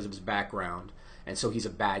is and because of his background. And so he's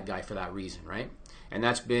a bad guy for that reason, right? And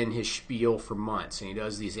that's been his spiel for months. And he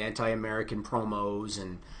does these anti-American promos,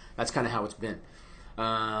 and that's kind of how it's been.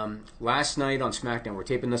 Last night on SmackDown, we're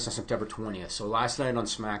taping this on September 20th. So last night on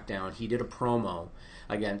SmackDown, he did a promo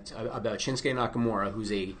again about Shinsuke Nakamura,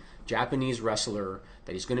 who's a Japanese wrestler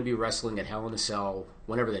that he's going to be wrestling at Hell in a Cell,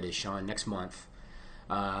 whenever that is, Sean, next month.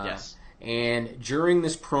 Yes. And during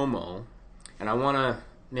this promo, and I want to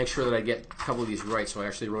make sure that I get a couple of these right, so I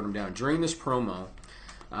actually wrote them down. During this promo,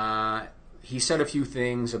 he said a few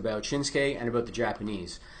things about Shinsuke and about the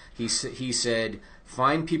Japanese. He said,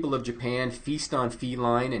 "Fine people of Japan feast on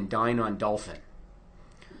feline and dine on dolphin."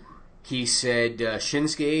 He said,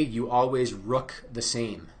 "Shinsuke, you always rook the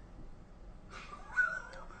same."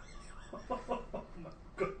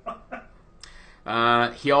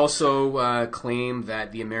 He also claimed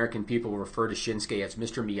that the American people refer to Shinsuke as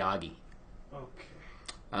Mr. Miyagi.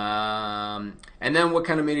 And then what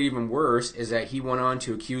kind of made it even worse is that he went on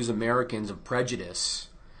to accuse Americans of prejudice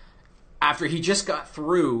after he just got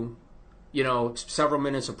through, several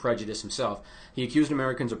minutes of prejudice himself. He accused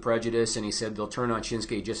Americans of prejudice, and he said they'll turn on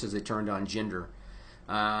Shinsuke just as they turned on Jinder.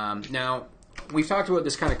 Now, we've talked about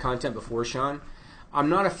this kind of content before, Sean. I'm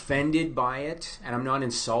not offended by it, and I'm not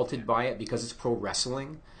insulted by it because it's pro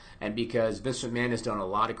wrestling. And because Vince McMahon has done a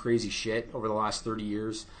lot of crazy shit over the last 30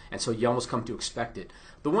 years, and so you almost come to expect it.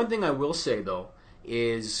 The one thing I will say, though,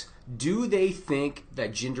 is do they think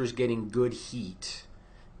that Jinder's getting good heat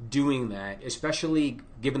doing that, especially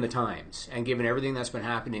given the times and given everything that's been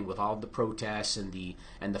happening with all the protests and the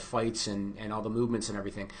fights and all the movements and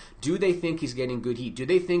everything? Do they think he's getting good heat? Do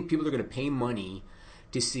they think people are going to pay money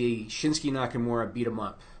to see Shinsuke Nakamura beat him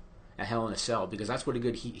up at Hell in a Cell? Because that's what a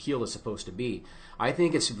good heel is supposed to be. I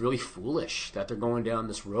think it's really foolish that they're going down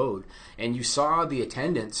this road. And you saw the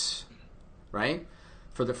attendance, right,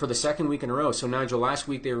 for the second week in a row. So Nigel, last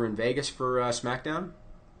week they were in Vegas for SmackDown.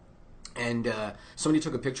 And somebody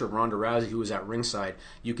took a picture of Ronda Rousey, who was at ringside.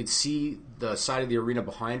 You could see the side of the arena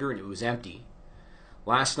behind her, and it was empty.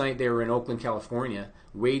 Last night they were in Oakland, California.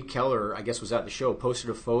 Wade Keller, I guess, was at the show, posted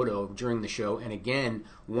a photo during the show, and again,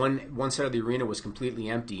 one side of the arena was completely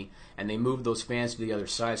empty, and they moved those fans to the other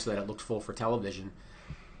side so that it looked full for television.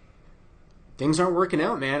 Things aren't working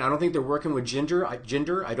out, man. I don't think they're working with Jinder.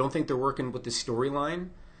 I don't think they're working with the storyline.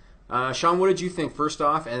 Sean, what did you think, first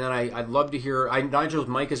off? And then I'd love to hear... Nigel's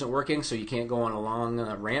mic isn't working, so you can't go on a long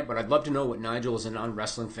rant, but I'd love to know what Nigel, as a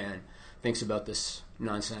non-wrestling fan, thinks about this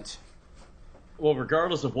nonsense. Well,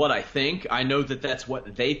 regardless of what I think, I know that that's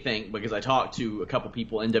what they think because I talked to a couple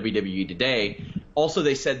people in WWE today. Also,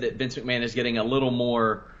 they said that Vince McMahon is getting a little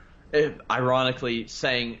more, ironically,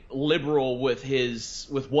 saying liberal with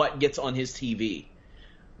what gets on his TV.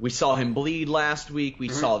 We saw him bleed last week. We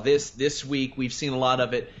saw this week. We've seen a lot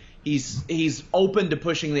of it. He's open to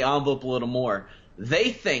pushing the envelope a little more. They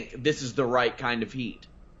think this is the right kind of heat.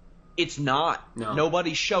 It's not. No.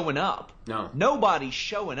 Nobody's showing up. No. Nobody's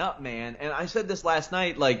showing up, man. And I said this last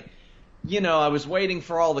night, I was waiting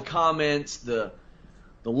for all the comments, the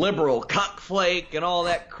liberal cockflake and all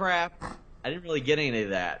that crap. I didn't really get any of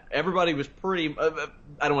that. Everybody was pretty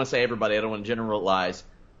I don't want to say everybody. I don't want to generalize.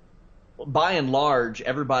 By and large,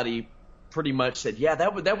 everybody pretty much said, yeah,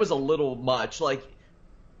 that was a little much.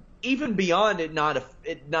 Even beyond it not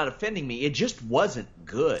offending me, it just wasn't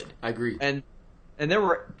good. I agree. And there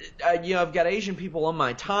were, I've got Asian people on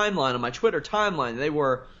my timeline, on my Twitter timeline. They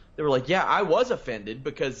were like, yeah, I was offended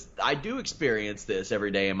because I do experience this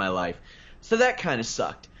every day in my life. So that kind of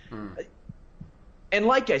sucked. And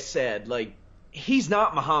like I said, he's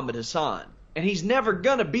not Muhammad Hassan, and he's never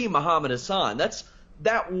gonna be Muhammad Hassan.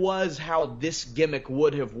 That was how this gimmick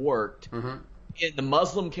would have worked in the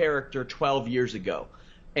Muslim character 12 years ago.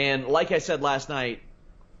 And like I said last night,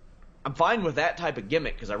 I'm fine with that type of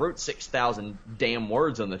gimmick because I wrote 6,000 damn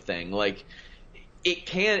words on the thing.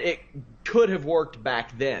 It could have worked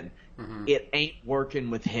back then. It ain't working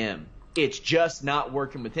with him. It's just not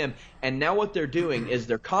working with him. And now what they're doing is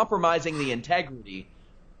they're compromising the integrity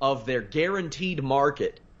of their guaranteed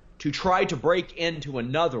market to try to break into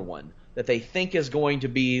another one that they think is going to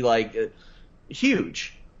be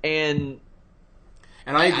huge. And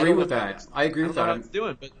I agree with that. I agree with that. What it's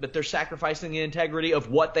doing, but they're sacrificing the integrity of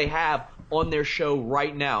what they have on their show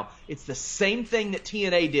right now. It's the same thing that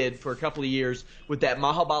TNA did for a couple of years with that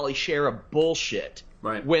Mahabali Shera bullshit.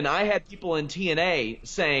 Right. When I had people in TNA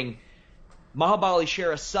saying Mahabali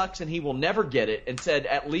Shera sucks and he will never get it, and said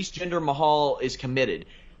at least Jinder Mahal is committed.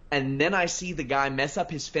 And then I see the guy mess up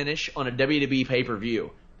his finish on a WWE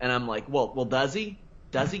pay-per-view. And I'm like, well, does he?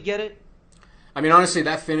 Does he get it? I mean, honestly,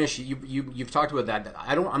 that finish, you've talked about that.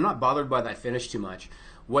 I'm not bothered by that finish too much.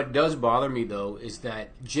 What does bother me, though, is that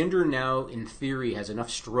Jinder now, in theory, has enough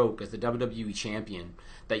stroke as the WWE champion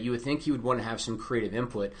that you would think he would want to have some creative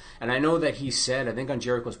input. And I know that he said, I think on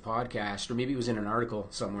Jericho's podcast, or maybe it was in an article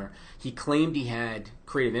somewhere, he claimed he had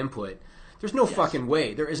creative input. There's no fucking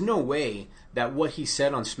way. There is no way that what he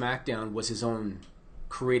said on SmackDown was his own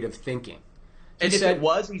creative thinking. And if it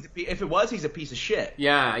was, he's a piece of shit.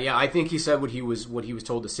 Yeah. I think he said what he was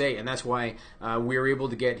told to say, and that's why we were able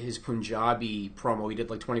to get his Punjabi promo. He did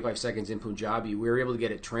 25 seconds in Punjabi. We were able to get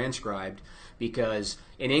it transcribed because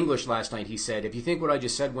in English last night he said, "If you think what I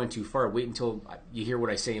just said went too far, wait until you hear what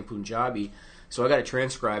I say in Punjabi." So I got it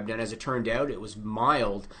transcribed, and as it turned out, it was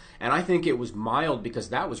mild, and I think it was mild because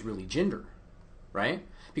that was really Jinder, right?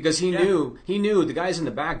 Because he knew the guys in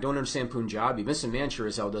the back don't understand Punjabi. Mr. Man sure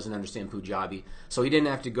as hell doesn't understand Punjabi. So he didn't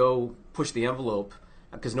have to go push the envelope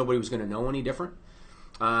because nobody was going to know any different.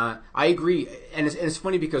 I agree. And it's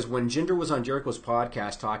funny because when Jinder was on Jericho's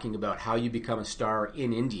podcast talking about how you become a star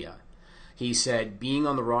in India, he said being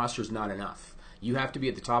on the roster is not enough. You have to be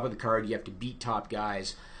at the top of the card. You have to beat top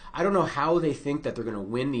guys. I don't know how they think that they're going to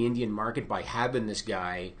win the Indian market by having this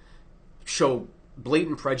guy show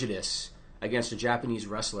blatant prejudice against a Japanese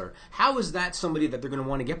wrestler. How is that somebody that they're going to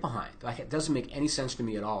want to get behind? It doesn't make any sense to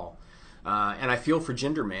me at all. And I feel for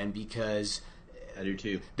Jinder, man, because I do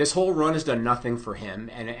too. This whole run has done nothing for him,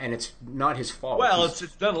 and it's not his fault. Well, it's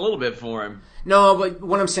done a little bit for him. No, but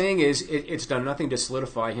what I'm saying is it's done nothing to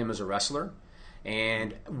solidify him as a wrestler.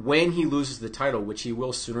 And when he loses the title, which he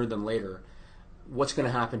will sooner than later, what's going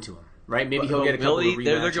to happen to him? Right? Maybe he'll get a couple of rematches.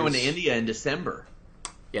 They're going to India in December.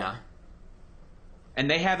 Yeah. And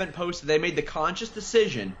they haven't posted. They made the conscious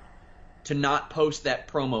decision to not post that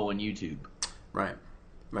promo on YouTube. Right.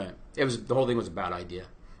 The whole thing was a bad idea.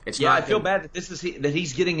 I feel bad that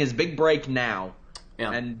he's getting his big break now.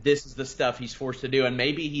 Yeah. And this is the stuff he's forced to do. And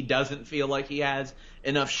maybe he doesn't feel like he has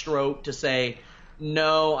enough stroke to say,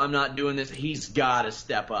 no, I'm not doing this. He's got to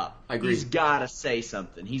step up. I agree. He's got to say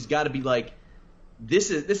something. He's got to be like, this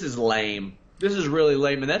is lame. This is really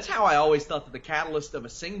lame. And that's how I always thought that the catalyst of a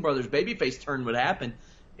Singh Brothers babyface turn would happen,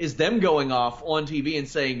 is them going off on TV and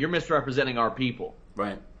saying, you're misrepresenting our people.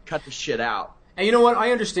 Right. Cut the shit out. And you know what?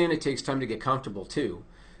 I understand it takes time to get comfortable, too.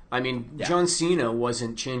 I mean, John Cena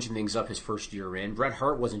wasn't changing things up his first year in. Bret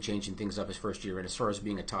Hart wasn't changing things up his first year in as far as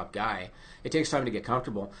being a top guy. It takes time to get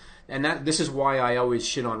comfortable. And this is why I always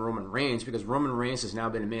shit on Roman Reigns, because Roman Reigns has now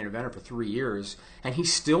been a main eventer for 3 years, and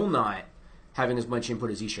he's still not having as much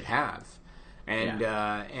input as he should have. And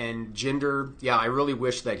Jinder, I really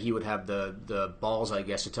wish that he would have the balls, I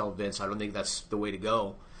guess, to tell Vince. I don't think that's the way to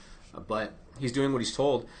go. But he's doing what he's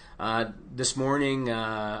told. This morning,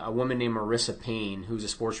 a woman named Marissa Payne, who's a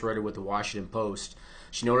sports writer with the Washington Post,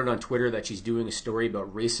 she noted on Twitter that she's doing a story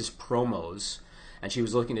about racist promos, and she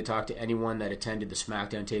was looking to talk to anyone that attended the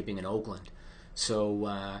SmackDown taping in Oakland. So,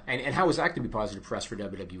 and how is that going to be positive press for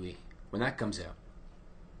WWE when that comes out?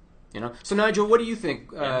 You know. So, Nigel, what do you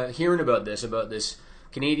think? Hearing about this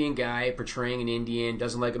Canadian guy portraying an Indian,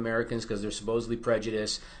 doesn't like Americans because they're supposedly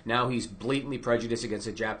prejudiced. Now he's blatantly prejudiced against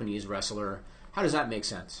a Japanese wrestler. How does that make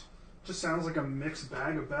sense? Just sounds like a mixed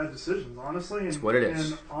bag of bad decisions, honestly. That's what it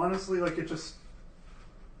is. And honestly, I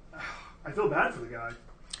feel bad for the guy.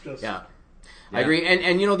 Yeah. I agree.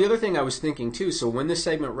 And you know, the other thing I was thinking too, so when this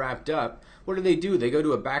segment wrapped up, what do? They go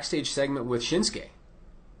to a backstage segment with Shinsuke.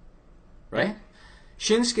 Right? Yeah.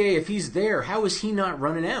 Shinsuke, if he's there, how is he not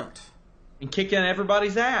running out? And kicking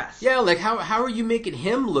everybody's ass. Yeah, like how are you making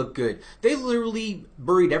him look good? They literally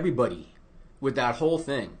buried everybody with that whole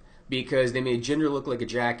thing because they made Jinder look like a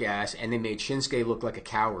jackass and they made Shinsuke look like a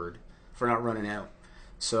coward for not running out.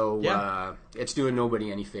 So it's doing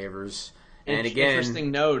nobody any favors. And again, interesting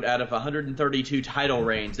note, out of 132 title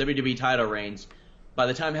reigns, WWE title reigns, by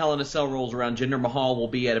the time Hell in a Cell rolls around, Jinder Mahal will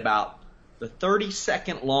be at about the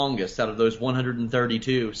 32nd longest out of those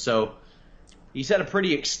 132. So he's had a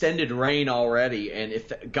pretty extended reign already, and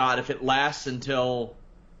if it lasts until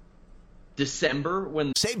December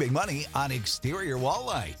when... Saving money on exterior wall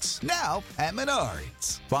lights. Now at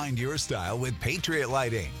Menards. Find your style with Patriot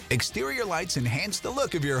Lighting. Exterior lights enhance the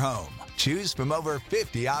look of your home. Choose from over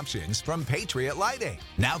 50 options from Patriot Lighting.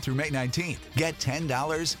 Now through May 19th, get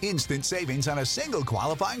 $10 instant savings on a single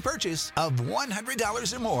qualifying purchase of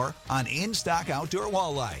 $100 or more on in-stock outdoor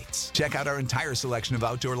wall lights. Check out our entire selection of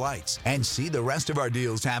outdoor lights and see the rest of our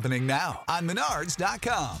deals happening now on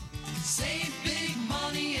Menards.com. Save big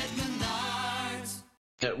money at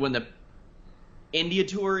Menards. When the India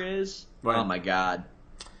tour is, right. Oh my God.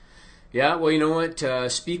 Yeah, well, you know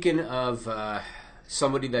what? Speaking of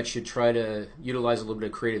somebody that should try to utilize a little bit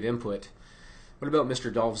of creative input, what about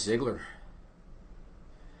Mr. Dolph Ziggler?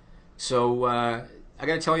 So I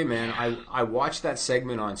got to tell you, man, I watched that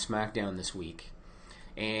segment on SmackDown this week,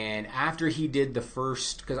 and after he did the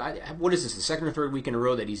first, because what is this, the second or third week in a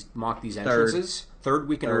row that he's mocked these entrances? Third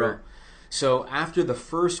week in a row. So after the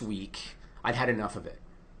first week, I'd had enough of it,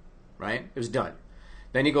 right? It was done.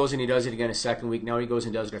 Then he goes and he does it again a second week. Now he goes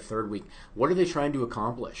and does it a third week. What are they trying to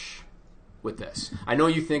accomplish with this? I know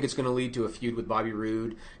you think it's going to lead to a feud with Bobby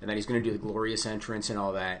Roode and that he's going to do the glorious entrance and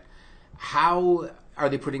all that. How are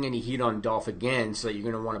they putting any heat on Dolph again so that you're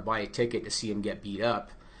going to want to buy a ticket to see him get beat up?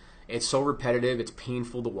 It's so repetitive. It's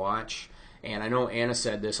painful to watch. And I know Anna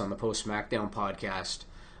said this on the post-SmackDown podcast.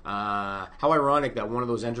 How ironic that one of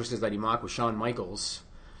those entrances that he mocked was Shawn Michaels,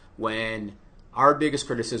 when our biggest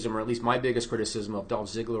criticism, or at least my biggest criticism of Dolph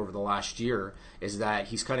Ziggler over the last year, is that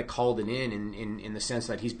he's kind of called it in the sense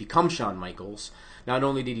that he's become Shawn Michaels. Not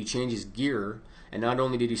only did he change his gear, and not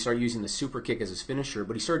only did he start using the super kick as his finisher,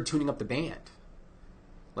 but he started tuning up the band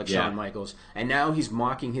like Shawn Michaels. And now he's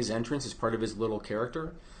mocking his entrance as part of his little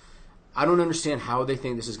character. I don't understand how they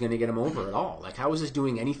think this is going to get him over at all. Like, how is this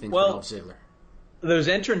doing anything for Dolph Ziggler? Those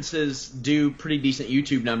entrances do pretty decent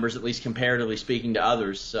YouTube numbers, at least comparatively speaking to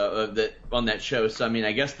others that on that show. So, I mean,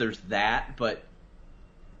 I guess there's that. But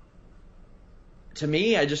to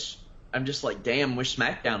me, I'm just like, damn, wish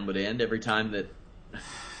SmackDown would end every time that...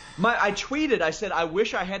 I tweeted, I said, I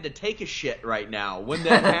wish I had to take a shit right now when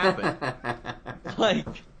that happened. Like...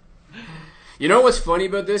 You know what's funny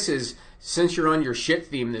about this is since you're on your shit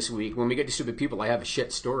theme this week, when we get to stupid people, I have a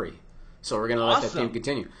shit story. So we're going to let that theme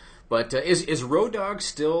continue. But is Road Dogg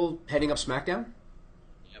still heading up SmackDown?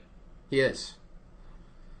 Yep. He is.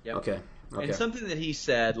 Yep. Okay. And something that he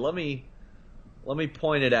said, let me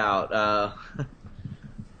point it out.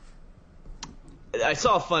 I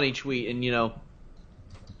saw a funny tweet, and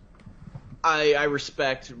I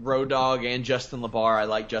respect Road Dogg and Justin LaBar. I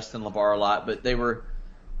like Justin LaBar a lot, but they were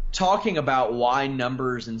talking about why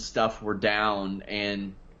numbers and stuff were down,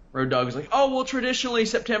 and Road Dogg was like, oh, well, traditionally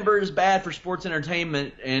September is bad for sports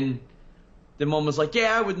entertainment, and then one was like,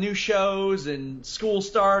 yeah, with new shows and school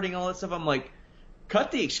starting, all that stuff. I'm like,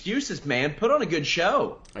 cut the excuses, man. Put on a good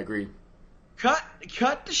show. I agree. Cut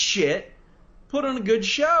the shit. Put on a good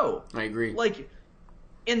show. I agree. Like,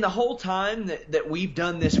 in the whole time that we've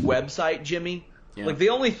done this website, Jimmy, like the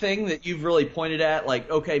only thing that you've really pointed at,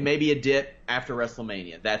 like, okay, maybe a dip after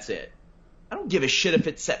WrestleMania. That's it. I don't give a shit if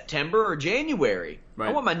it's September or January. Right.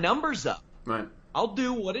 I want my numbers up. Right. I'll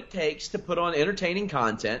do what it takes to put on entertaining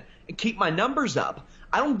content and keep my numbers up.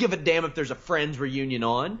 I don't give a damn if there's a Friends reunion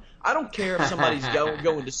on. I don't care if somebody's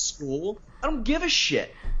going to school. I don't give a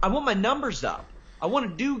shit. I want my numbers up. I want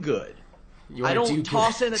to do good. I don't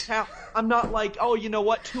toss in a towel. I'm not like, oh, you know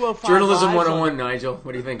what, 205 Journalism Live's 101, Nigel.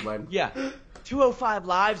 What do you think, bud? Yeah. 205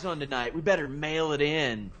 Live's on tonight. We better mail it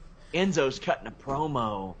in. Enzo's cutting a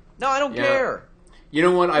promo. No, I don't care. You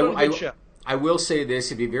know what? I will say this.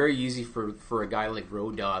 It'd be very easy for a guy like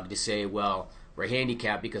Road Dogg to say, well, we're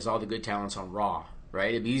handicapped because all the good talent's on Raw, right?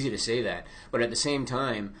 It'd be easy to say that. But at the same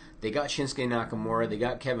time, they got Shinsuke Nakamura, they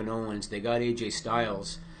got Kevin Owens, they got AJ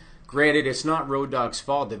Styles. Granted, it's not Road Dogg's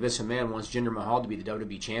fault that Vince McMahon wants Jinder Mahal to be the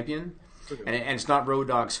WWE champion. And it's not Road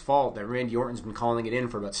Dogg's fault that Randy Orton's been calling it in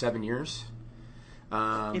for about 7 years.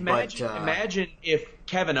 Imagine if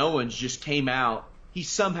Kevin Owens just came out, he's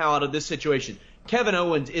somehow out of this situation. Kevin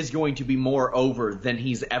Owens is going to be more over than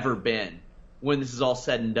he's ever been when this is all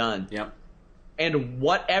said and done. Yep. And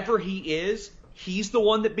whatever he is, he's the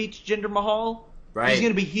one that beats Jinder Mahal. Right. He's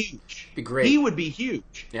going to be huge. Be great. He would be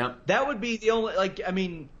huge. Yep. That would be the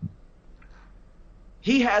only,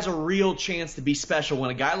 he has a real chance to be special when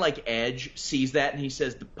a guy like Edge sees that and he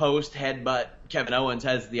says the post headbutt Kevin Owens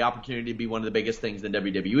has the opportunity to be one of the biggest things in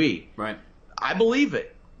WWE. Right. I believe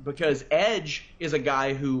it because Edge is a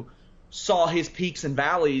guy who saw his peaks and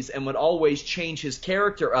valleys and would always change his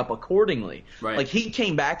character up accordingly. Right. Like he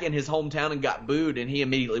came back in his hometown and got booed and he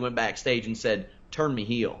immediately went backstage and said, turn me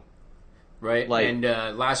heel. Right, and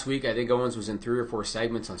last week I think Owens was in 3 or 4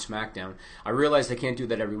 segments on SmackDown. I realized I can't do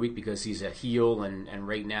that every week because he's a heel, and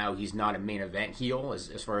right now he's not a main event heel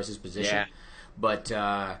as far as his position. Yeah.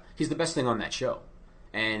 But he's the best thing on that show.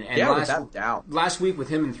 And without doubt. Last week with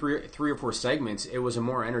him in 3 or 4 segments, it was a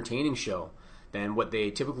more entertaining show than what they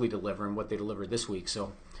typically deliver and what they delivered this week.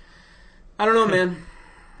 So I don't know, man.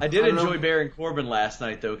 I did enjoy Baron Corbin last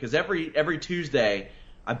night though, because every Tuesday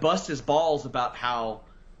I bust his balls about how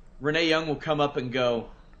Renee Young will come up and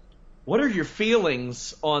go, what are your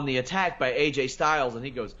feelings on the attack by AJ Styles? And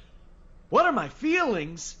he goes, what are my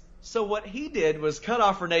feelings? So what he did was cut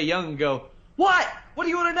off Renee Young and go, what? What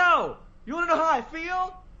do you want to know? You want to know how I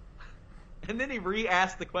feel? And then he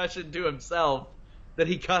re-asked the question to himself that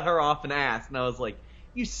he cut her off and asked. And I was like,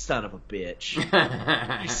 you son of a bitch.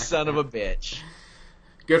 You son of a bitch.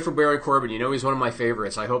 Good for Baron Corbin. You know he's one of my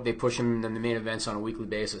favorites. I hope they push him in the main events on a weekly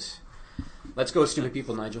basis. Let's go, stupid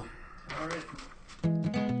people, Nigel. All right.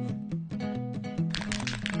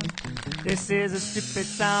 This is a stupid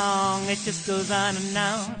song, it just goes on and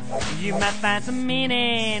on. You might find some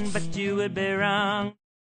meaning, but you would be wrong.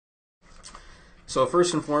 So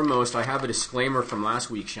first and foremost, I have a disclaimer from last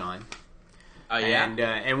week, Sean. Oh, yeah?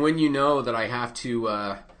 And when you know that I have to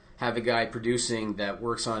have a guy producing that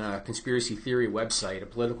works on a conspiracy theory website, a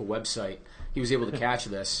political website, he was able to catch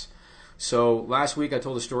this. So last week I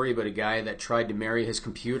told a story about a guy that tried to marry his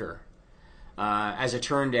computer. As it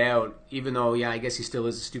turned out, even though, I guess he still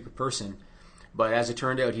is a stupid person, but as it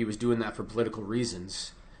turned out, he was doing that for political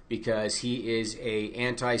reasons because he is a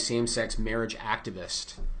anti-same-sex marriage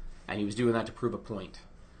activist, and he was doing that to prove a point.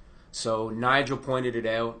 So Nigel pointed it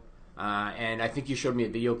out, and I think you showed me a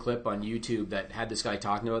video clip on YouTube that had this guy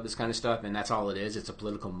talking about this kind of stuff, and that's all it is. It's a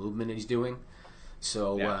political movement that he's doing.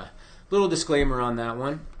 So little disclaimer on that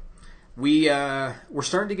one. We're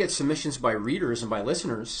starting to get submissions by readers and by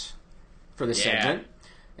listeners for this segment,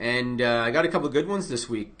 and I got a couple of good ones this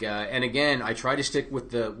week. And again, I try to stick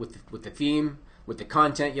with the theme, with the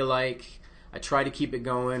content you like. I try to keep it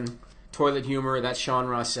going. Toilet humor, that's Sean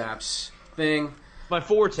Ross Sapp's thing. My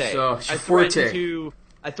forte. So I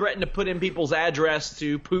threatened to put in people's address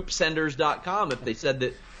to poopsenders.com if they said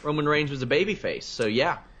that Roman Reigns was a babyface. So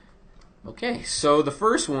yeah. Okay, so the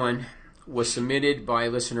first one was submitted by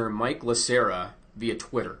listener Mike Lacera via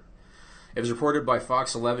Twitter. It was reported by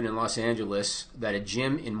Fox 11 in Los Angeles that a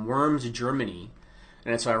gym in Worms, Germany,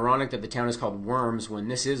 and it's ironic that the town is called Worms when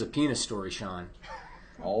this is a penis story, Sean.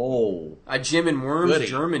 Oh. A gym in Worms,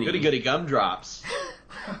 Germany. Goody gumdrops.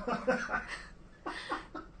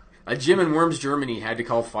 A gym in Worms, Germany had to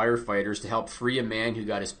call firefighters to help free a man who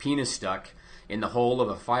got his penis stuck in the hole of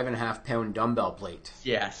a 5.5-pound dumbbell plate.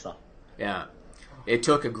 Yes. Yeah. It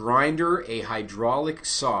took a grinder, a hydraulic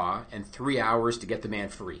saw, and 3 hours to get the man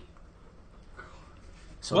free.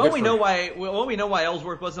 So we know why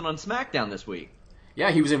Ellsworth wasn't on SmackDown this week.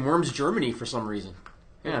 Yeah, he was in Worms, Germany for some reason.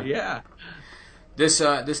 Yeah.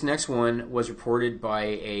 This next one was reported by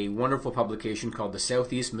a wonderful publication called the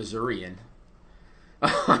Southeast Missourian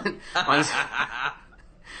on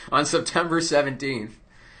September 17th,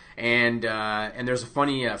 and there's a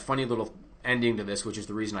funny little ending to this, which is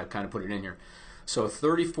the reason I kind of put it in here. So,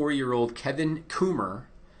 34-year-old Kevin Coomer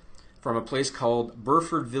from a place called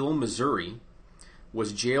Burfordville, Missouri,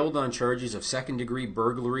 was jailed on charges of second-degree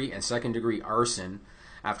burglary and second-degree arson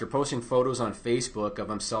after posting photos on Facebook of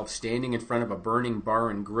himself standing in front of a burning bar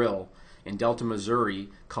and grill in Delta, Missouri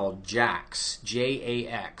called Jax,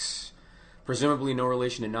 J-A-X, presumably no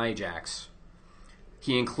relation to Nia Jax.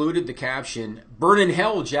 He included the caption, "Burn in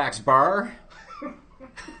hell, Jax Bar."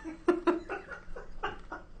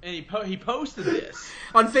 And he posted this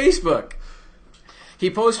on Facebook. He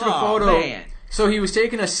posted a photo. Man. So he was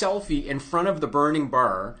taking a selfie in front of the burning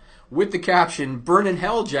bar with the caption, "Burn in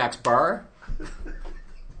hell, Jax Bar."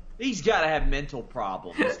 He's got to have mental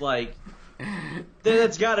problems. Like,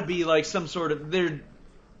 that's got to be like some sort of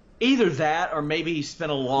either that, or maybe he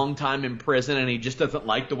spent a long time in prison and he just doesn't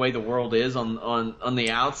like the way the world is on the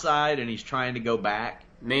outside, and he's trying to go back.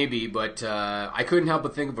 Maybe, but I couldn't help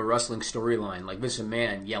but think of a wrestling storyline, like this: a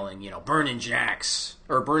man yelling, "Burn in Jax,"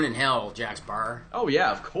 or "Burn in hell, Jax Bar." Oh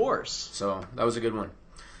yeah, of course. So that was a good one.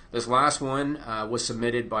 This last one was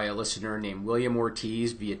submitted by a listener named William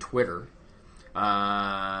Ortiz via Twitter.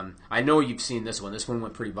 I know you've seen this one. This one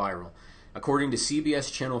went pretty viral. According to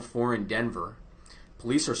CBS Channel 4 in Denver,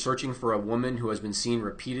 police are searching for a woman who has been seen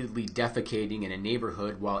repeatedly defecating in a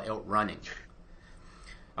neighborhood while out running.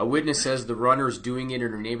 A witness says the runner is doing it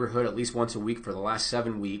in her neighborhood at least once a week for the last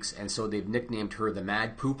 7 weeks, and so they've nicknamed her the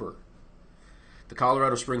Mad Pooper. The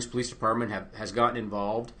Colorado Springs Police Department has gotten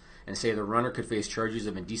involved and say the runner could face charges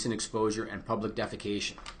of indecent exposure and public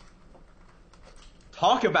defecation.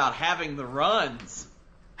 Talk about having the runs.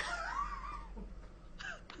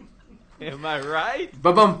 Am I right?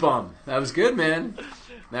 Ba-bum-bum. That was good, man.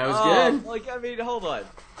 That was good. Hold on.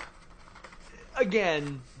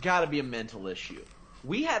 Again, gotta be a mental issue.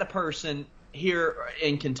 We had a person here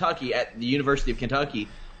in Kentucky, at the University of Kentucky,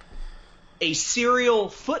 a serial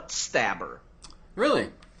foot stabber. Really?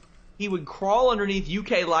 He would crawl underneath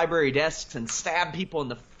UK library desks and stab people in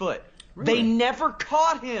the foot. Really? They never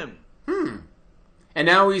caught him. And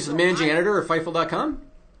now he's the managing editor of Fightful.com?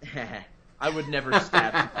 I would never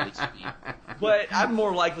stab somebody's feet. But I'm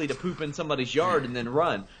more likely to poop in somebody's yard and then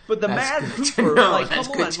run. But the Mad Pooper,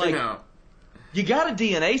 come on, you got a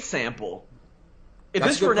DNA sample. If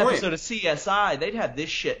this were an episode of CSI, they'd have this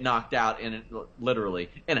shit knocked out literally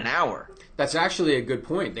in an hour. That's actually a good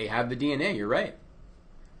point. They have the DNA. You're right.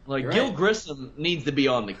 Gil Grissom needs to be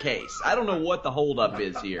on the case. I don't know what the holdup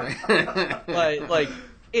is here.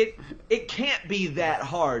 It can't be that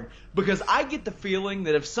hard, because I get the feeling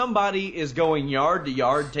that if somebody is going yard to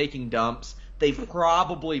yard taking dumps, they've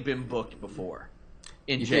probably been booked before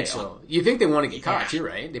in jail. Think so? You think they want to get caught too,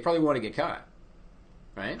 right? They probably want to get caught,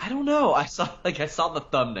 right? I don't know. I saw the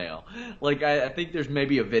thumbnail. I think there's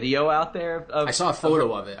maybe a video out there. I saw a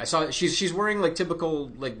photo of it. I saw she's wearing typical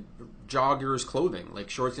joggers clothing,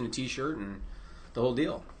 shorts and a t-shirt and the whole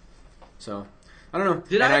deal. So. I don't know.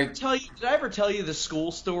 Did I ever tell you the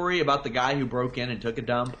school story about the guy who broke in and took a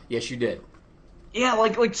dump? Yes, you did. Yeah,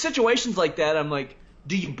 like situations like that, I'm like,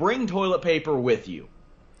 do you bring toilet paper with you?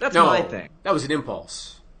 That's my thing. That was an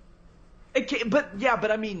impulse.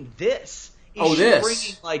 But I mean this. Is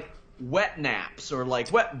she bringing wet naps or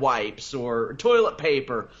wet wipes or toilet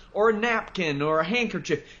paper or a napkin or a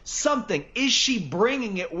handkerchief, something? Is she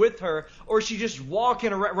bringing it with her, or is she just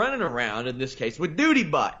running around, in this case, with duty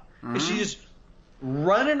butt? Mm-hmm. Is she just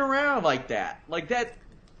running around like that?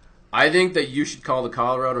 I think that you should call the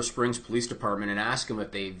Colorado Springs Police Department and ask them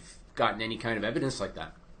if they've gotten any kind of evidence like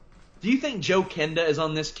that. Do you think Joe Kenda is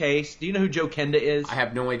on this case? Do you know who Joe Kenda is? I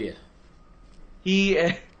have no idea.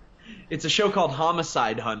 It's a show called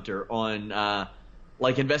Homicide Hunter on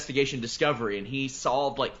like Investigation Discovery, and he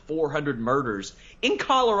solved like 400 murders in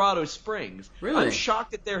Colorado Springs. Really? I'm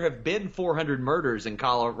shocked that there have been 400 murders in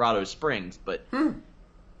Colorado Springs, but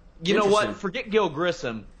you know what? Forget Gil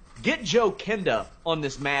Grissom. Get Joe Kenda on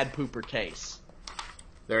this Mad Pooper case.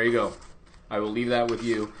 There you go. I will leave that with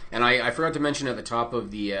you. And I forgot to mention at the top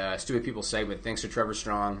of the Stupid People segment, thanks to Trevor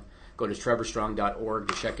Strong. Go to trevorstrong.org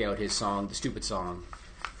to check out his song, The Stupid Song.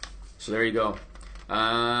 So there you go.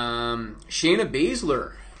 Shayna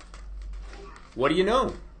Baszler. What do you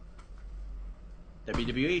know?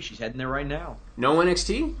 WWE, she's heading there right now. No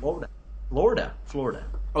NXT? Florida.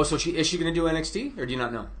 Oh, so is she going to do NXT, or do you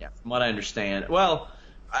not know? Yeah, from what I understand. Well,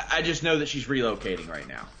 I just know that she's relocating right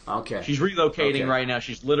now. Okay. She's relocating right now.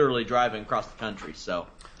 She's literally driving across the country, so.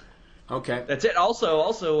 Okay. That's it.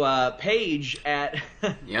 Also, Paige at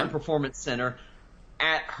the Performance Center,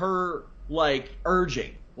 at her,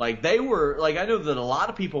 urging. They were, I know that a lot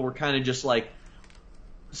of people were kind of just,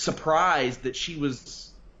 surprised that she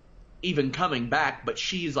was even coming back, but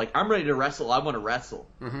she's like, I'm ready to wrestle, I want to wrestle,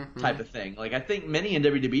 type of thing. I think many in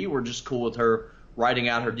WWE were just cool with her writing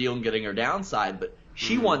out her deal and getting her downside, but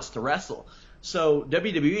she wants to wrestle. So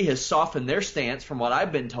WWE has softened their stance, from what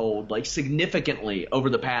I've been told, significantly over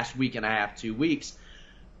the past week and a half, 2 weeks.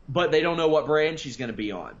 But they don't know what brand she's going to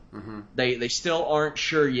be on. They still aren't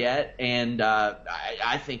sure yet, and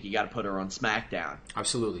I think you got to put her on SmackDown.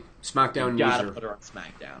 Absolutely, SmackDown. You got to put her on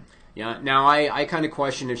SmackDown. Yeah. Now I kind of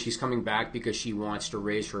question if she's coming back because she wants to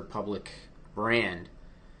raise her public brand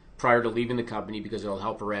prior to leaving the company, because it'll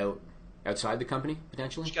help her out outside the company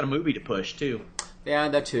potentially. She's got a movie to push too. Yeah,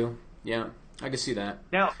 that too. Yeah, I can see that.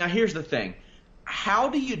 Now here's the thing: how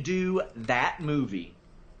do you do that movie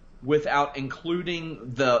without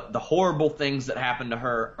including the horrible things that happened to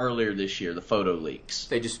her earlier this year, the photo leaks?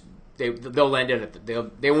 They'll end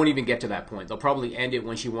it they won't even get to that point. They'll probably end it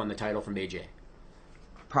when she won the title from AJ.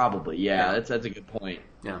 Probably, yeah. That's a good point.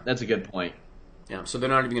 Yeah, that's a good point. Yeah, so they're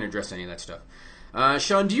not even going to address any of that stuff.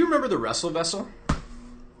 Sean, do you remember the Wrestle Vessel?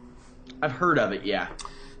 I've heard of it, yeah.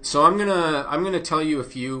 So I'm gonna tell you a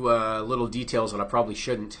few little details that I probably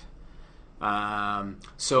shouldn't.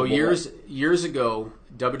 Years ago,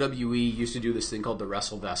 WWE used to do this thing called the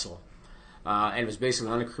Wrestle Vessel, and it was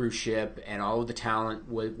basically on a cruise ship, and all of the talent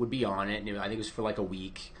would be on it. And I think it was for a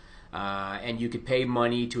week, and you could pay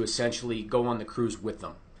money to essentially go on the cruise with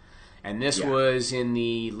them. And this was in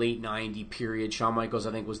the late '90s period. Shawn Michaels,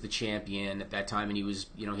 I think, was the champion at that time, and he was,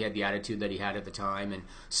 he had the attitude that he had at the time. And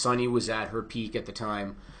Sunny was at her peak at the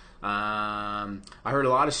time. I heard a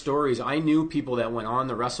lot of stories. I knew people that went on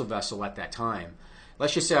the Wrestle Vessel at that time.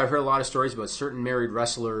 Let's just say I've heard a lot of stories about certain married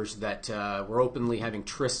wrestlers that were openly having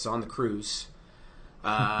trysts on the cruise.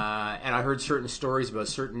 And I heard certain stories about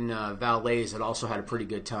certain valets that also had a pretty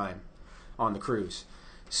good time on the cruise.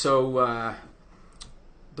 So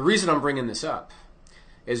the reason I'm bringing this up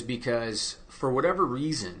is because, for whatever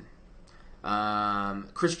reason,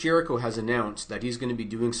 Chris Jericho has announced that he's going to be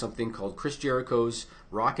doing something called Chris Jericho's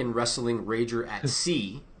Rockin' Wrestling Rager at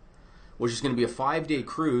Sea, which is going to be a 5-day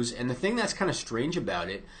cruise. And the thing that's kind of strange about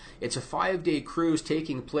it, it's a 5-day cruise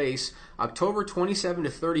taking place October 27 to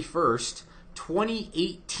 31st,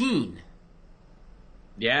 2018.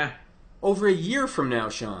 Yeah. Over a year from now,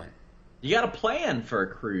 Sean. You got a plan for a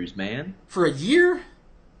cruise, man. For a year?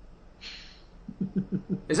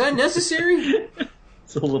 Is that necessary?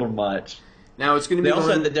 It's a little much. Now it's going to be. They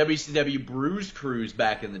also had the WCW Bruise Cruise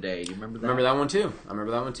back in the day. Do you remember that? I remember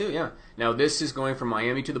that one too. Yeah. Now this is going from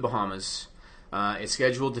Miami to the Bahamas. It's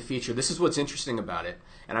scheduled to feature. This is what's interesting about it.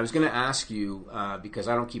 And I was going to ask you because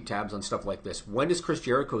I don't keep tabs on stuff like this. When does Chris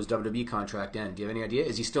Jericho's WWE contract end? Do you have any idea?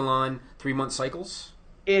 Is he still on 3-month cycles?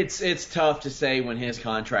 It's tough to say when his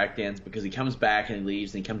contract ends, because he comes back and he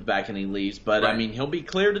leaves, and he comes back and he leaves. But, right. I mean, he'll be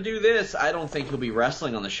clear to do this. I don't think he'll be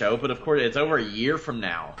wrestling on the show, but of course, it's over a year from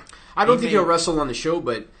now. I don't think he'll wrestle on the show,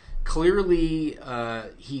 but clearly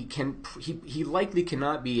he likely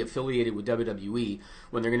cannot be affiliated with WWE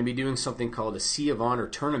when they're going to be doing something called a Sea of Honor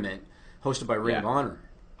tournament hosted by Ring of Honor.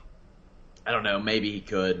 I don't know. Maybe he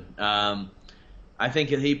could. I think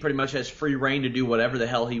he pretty much has free reign to do whatever the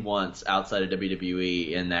hell he wants outside of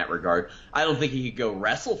WWE in that regard. I don't think he could go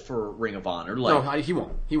wrestle for Ring of Honor. No, he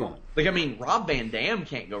won't. He won't. I mean, Rob Van Dam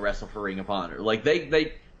can't go wrestle for Ring of Honor.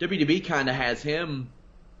 WWE kind of has him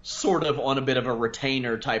sort of on a bit of a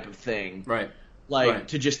retainer type of thing. Right.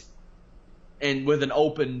 To just, and with an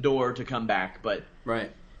open door to come back. But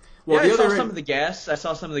right. Well, I saw some of the guests,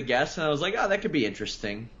 and I was like, oh, that could be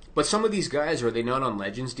interesting. But some of these guys, are they not on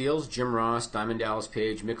Legends deals? Jim Ross, Diamond Dallas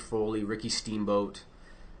Page, Mick Foley, Ricky Steamboat.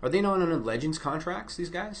 Are they not on Legends contracts, these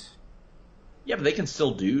guys? Yeah, but they can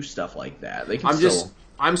still do stuff like that.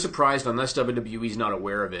 I'm surprised, unless WWE's not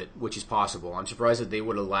aware of it, which is possible, I'm surprised that they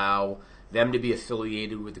would allow them to be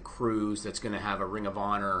affiliated with the cruise that's going to have a Ring of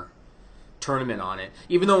Honor tournament on it.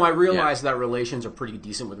 Even though I realize that relations are pretty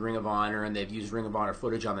decent with Ring of Honor, and they've used Ring of Honor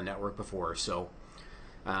footage on the network before, so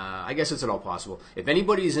I guess it's at all possible. If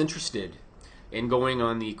anybody is interested in going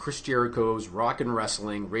on the Chris Jericho's Rock and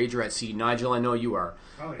Wrestling Rager at Sea, Nigel, I know you are.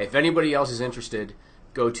 Oh, yeah. If anybody else is interested,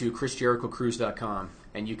 go to ChrisJerichoCruise.com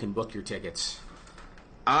and you can book your tickets.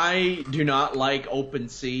 I do not like open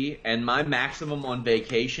sea, and my maximum on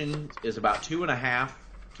vacation is about 2.5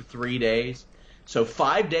 to 3 days. So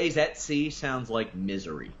 5 days at sea sounds like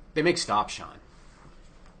misery. They make stops, Sean.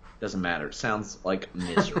 Doesn't matter. It sounds like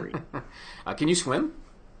misery. Can you swim?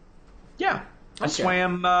 Yeah. I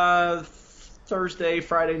swam Thursday,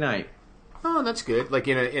 Friday night. Oh, that's good. Like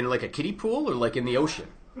in like a kiddie pool or like in the ocean?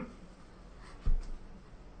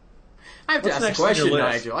 I have to ask the question,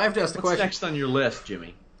 Nigel. I have to ask the question. What's next on your list,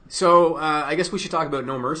 Jimmy? So, I guess we should talk about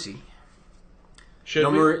No Mercy.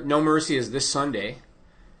 No Mercy is this Sunday.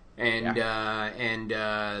 And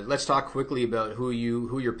let's talk quickly about who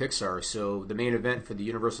your picks are. So, the main event for the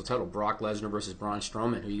Universal title, Brock Lesnar versus Braun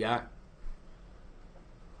Strowman. Who you got?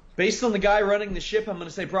 Based on the guy running the ship, I'm going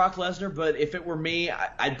to say Brock Lesnar. But if it were me,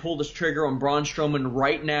 I'd pull this trigger on Braun Strowman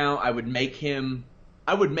right now. I would make him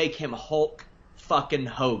Hulk fucking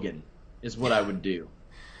Hogan. Is what I would do.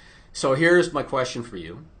 So here's my question for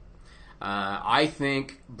you. I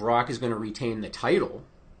think Brock is going to retain the title.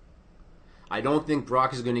 I don't think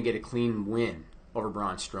Brock is going to get a clean win over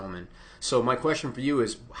Braun Strowman. So my question for you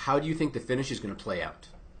is, how do you think the finish is going to play out?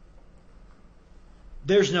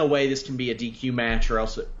 There's no way this can be a DQ match or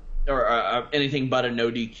anything but a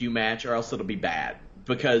no DQ match, or else it'll be bad.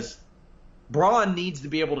 Because Braun needs to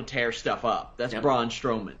be able to tear stuff up. That's Braun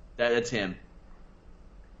Strowman. That's him.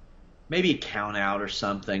 Maybe a count out or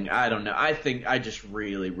something. I don't know. I just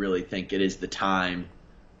really, really think it is the time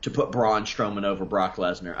to put Braun Strowman over Brock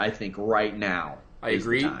Lesnar. I think right now is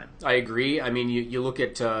the time. I agree. I mean, you look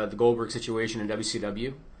at the Goldberg situation in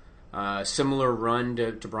WCW. Similar run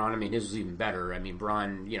to Braun. I mean, his was even better. I mean,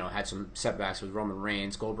 Braun, had some setbacks with Roman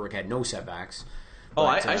Reigns. Goldberg had no setbacks.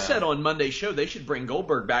 But, I said on Monday's show they should bring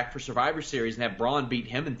Goldberg back for Survivor Series and have Braun beat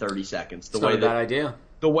him in 30 seconds. It's not a bad idea.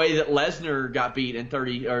 The way that Lesnar got beat in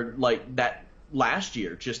 30, or like that last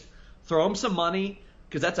year. Just throw him some money,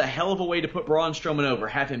 because that's a hell of a way to put Braun Strowman over.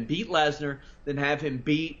 Have him beat Lesnar, then have him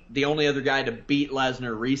beat the only other guy to beat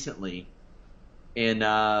Lesnar recently in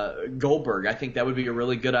Goldberg. I think that would be a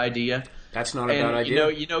really good idea. That's not a bad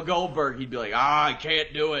idea. You know Goldberg, he'd be like, I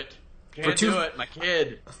can't do it. Can't do it, my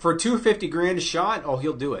kid. For $250,000 a shot,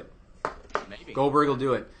 he'll do it. Maybe. Goldberg will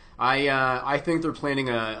do it. I think they're planning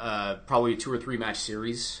probably a 2 or 3 match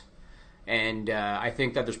series, and I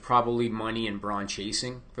think that there's probably money in Braun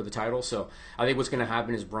chasing for the title. So I think what's going to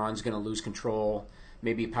happen is Braun's going to lose control,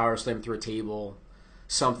 maybe power slam through a table,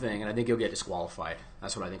 something, and I think he'll get disqualified.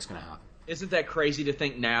 That's what I think is going to happen. Isn't that crazy to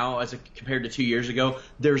think now, compared to 2 years ago?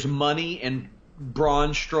 There's money in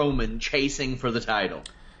Braun Strowman chasing for the title.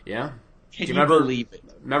 Yeah. Can you believe it?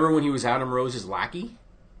 Remember when he was Adam Rose's lackey?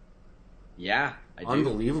 Yeah.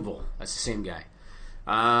 Unbelievable. That's the same guy.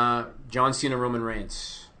 John Cena, Roman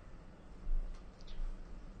Reigns.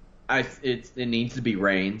 It needs to be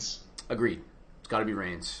Reigns. Agreed. It's got to be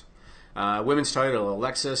Reigns. Women's title: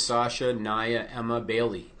 Alexa, Sasha, Nia, Emma,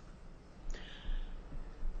 Bayley.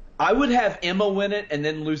 I would have Emma win it and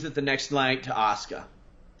then lose it the next night to Asuka.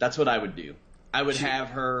 That's what I would do. I would have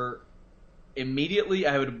her immediately.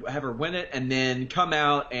 I would have her win it and then come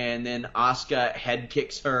out, and then Asuka head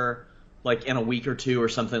kicks her. Like in a week or two or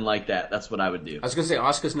something like that. That's what I would do. I was going to say,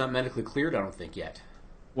 Asuka's not medically cleared, I don't think, yet.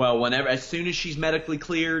 Well, as soon as she's medically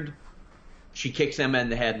cleared, she kicks Emma in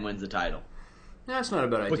the head and wins the title. That's not a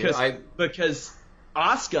bad idea. Because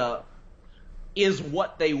Asuka is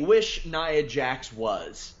what they wish Nia Jax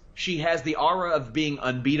was. She has the aura of being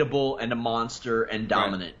unbeatable and a monster and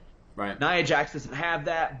dominant. Right. Nia Jax doesn't have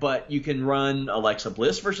that, but you can run Alexa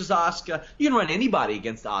Bliss versus Asuka. You can run anybody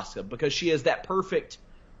against Asuka because she has that perfect...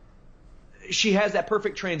 She has that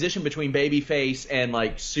perfect transition between babyface and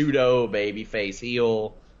like pseudo babyface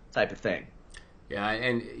heel type of thing. Yeah,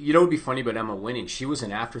 and you know what would be funny about Emma winning? She was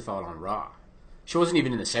an afterthought on Raw. She wasn't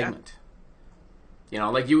even in the segment. Yeah.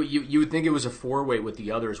 Like you would think it was a 4-way with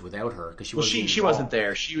the others without her because she wasn't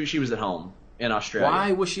there. She was at home in Australia.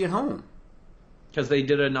 Why was she at home? Because they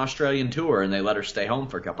did an Australian tour and they let her stay home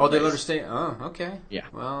for a couple of days. They let her stay? Oh, okay. Yeah.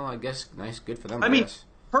 Well, I guess nice, good for them. I mean,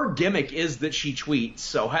 her gimmick is that she tweets,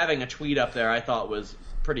 so having a tweet up there I thought was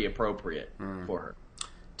pretty appropriate for her.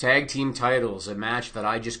 Tag team titles, a match that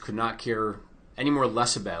I just could not care any more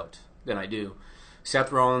less about than I do.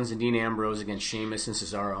 Seth Rollins and Dean Ambrose against Sheamus and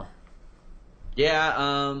Cesaro. Yeah,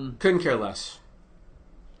 couldn't care less.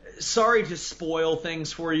 Sorry to spoil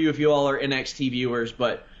things for you if you all are NXT viewers,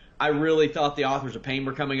 but I really thought the Authors of Pain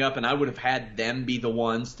were coming up, and I would have had them be the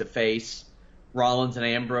ones to face Rollins and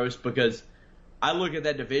Ambrose, because I look at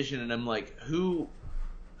that division and I'm like, who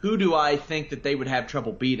do I think that they would have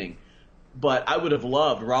trouble beating? But I would have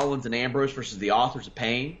loved Rollins and Ambrose versus the Authors of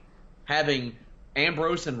Pain. Having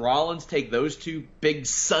Ambrose and Rollins take those two big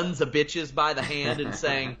sons of bitches by the hand and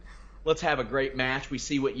saying, let's have a great match. We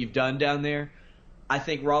see what you've done down there. I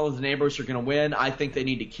think Rollins and Ambrose are going to win. I think they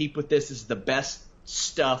need to keep with this. This is the best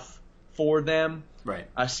stuff for them. Right.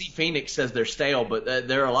 C. Phoenix says they're stale, but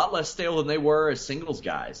they're a lot less stale than they were as singles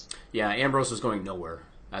guys. Yeah, Ambrose is going nowhere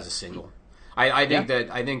as a single. I think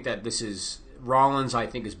that this is Rollins. I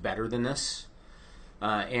think is better than this.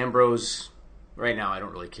 Ambrose, right now, I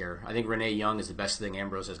don't really care. I think Renee Young is the best thing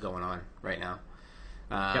Ambrose has going on right now.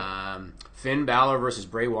 Finn Balor versus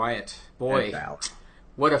Bray Wyatt. Boy,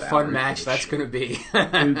 what a fun match that's going to be.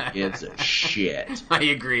 Who gives a shit? I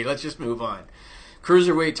agree. Let's just move on.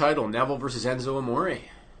 Cruiserweight title, Neville versus Enzo Amore.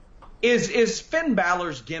 Is Finn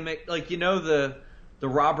Balor's gimmick, like, the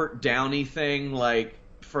Robert Downey thing, like,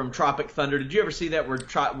 from Tropic Thunder? Did you ever see that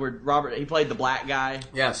where Robert, he played the black guy?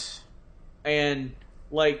 Yes. And,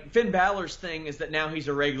 like, Finn Balor's thing is that now he's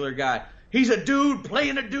a regular guy. He's a dude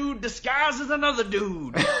playing a dude disguised as another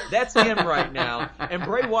dude. That's him right now. And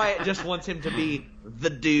Bray Wyatt just wants him to be the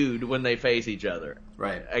dude when they face each other.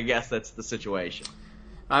 Right. I guess that's the situation.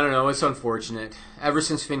 I don't know. It's unfortunate. Ever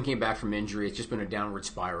since Finn came back from injury, it's just been a downward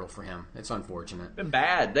spiral for him. It's unfortunate. It's been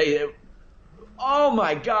bad. Oh,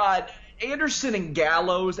 my God. Anderson and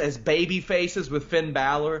Gallows as baby faces with Finn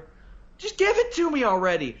Balor. Just give it to me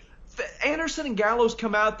already. Anderson and Gallows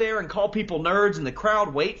come out there and call people nerds, and the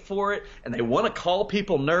crowd wait for it, and they want to call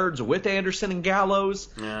people nerds with Anderson and Gallows.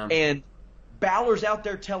 Yeah. And Balor's out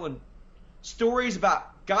there telling stories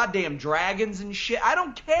about goddamn dragons and shit. I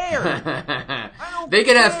don't care. They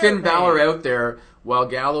could have Finn Balor out there while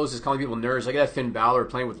Gallows is calling people nerds. They could have Finn Balor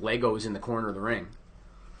playing with Legos in the corner of the ring.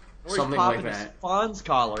 Or something like that. Fonz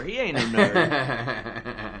collar. He ain't a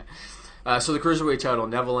nerd. So the Cruiserweight title,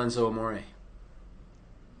 Neville, Enzo Amore.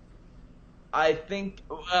 I think,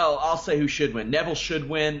 well, I'll say who should win. Neville should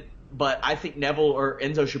win, but I think Neville or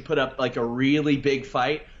Enzo should put up like a really big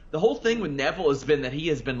fight. The whole thing with Neville has been that he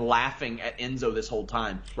has been laughing at Enzo this whole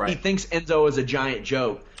time. Right. He thinks Enzo is a giant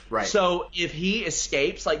joke. Right. So if he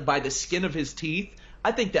escapes like by the skin of his teeth,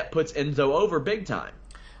 I think that puts Enzo over big time.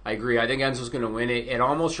 I agree. I think Enzo's going to win it. It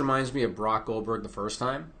almost reminds me of Brock Goldberg the first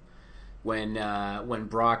time when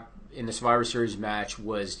Brock in the Survivor Series match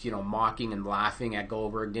was, mocking and laughing at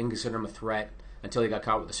Goldberg, didn't consider him a threat until he got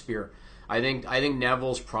caught with a spear. I think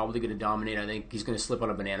Neville's probably going to dominate. I think he's going to slip on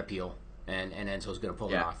a banana peel, and Enzo's going to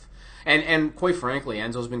pull it off. And quite frankly,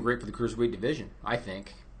 Enzo's been great for the Cruiserweight division, I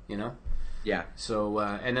think, Yeah. So,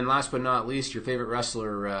 and then last but not least, your favorite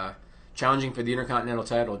wrestler challenging for the Intercontinental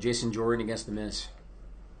title, Jason Jordan against The Miz.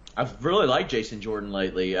 I've really liked Jason Jordan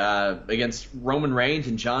lately. Against Roman Reigns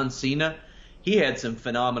and John Cena, he had some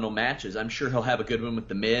phenomenal matches. I'm sure he'll have a good one with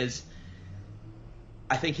The Miz.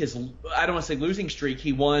 I think I don't want to say losing streak,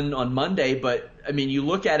 he won on Monday, but, I mean, you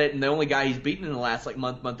look at it, and the only guy he's beaten in the last,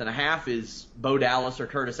 month and a half is Bo Dallas or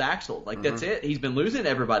Curtis Axel. That's it. He's been losing to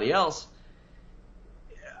everybody else.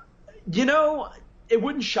 It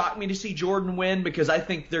wouldn't shock me to see Jordan win because I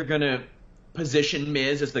think they're going to position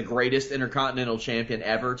Miz as the greatest Intercontinental Champion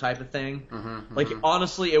ever type of thing.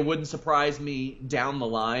 Honestly, it wouldn't surprise me down the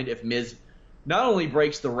line if Miz not only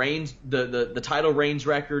breaks the reigns, the title reigns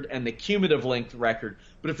record and the cumulative length record,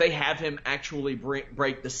 but if they have him actually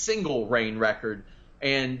break the single reign record,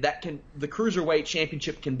 and the Cruiserweight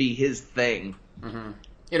Championship can be his thing.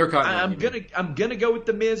 Intercontinental. I'm gonna go with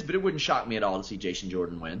The Miz, but it wouldn't shock me at all to see Jason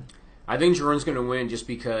Jordan win. I think Jordan's going to win just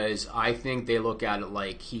because I think they look at it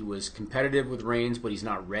like he was competitive with Reigns, but he's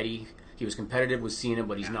not ready. He was competitive with Cena,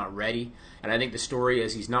 but he's not ready. And I think the story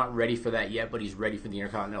is he's not ready for that yet, but he's ready for the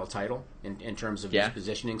Intercontinental title in terms of his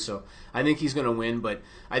positioning. So I think he's going to win, but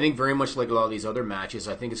I think very much like a lot of these other matches,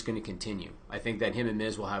 I think it's going to continue. I think that him and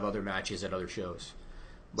Miz will have other matches at other shows.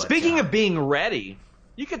 But, speaking of being ready,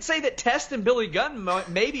 you could say that Test and Billy Gunn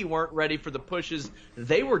maybe weren't ready for the pushes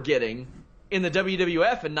they were getting in the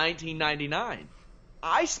WWF in 1999.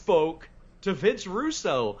 I spoke to Vince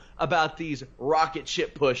Russo about these rocket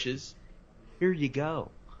ship pushes. Here you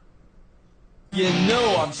go.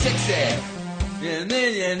 I'm sexy. And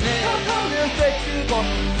then I'm sexy boy.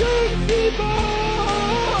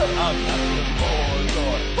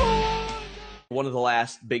 One of the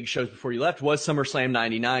last big shows before you left was SummerSlam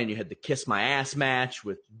 99. You had the Kiss My Ass match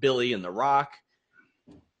with Billy and The Rock.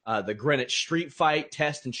 the Greenwich Street Fight,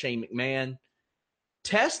 Test and Shane McMahon.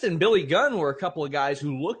 Test and Billy Gunn were a couple of guys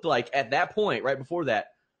who looked like, at that point, right before that,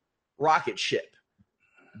 rocket ship.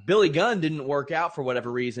 Billy Gunn didn't work out for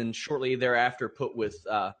whatever reason. Shortly thereafter, put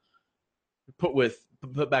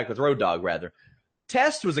back with Road Dogg, rather.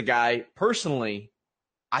 Test was a guy, personally,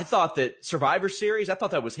 I thought that Survivor Series, I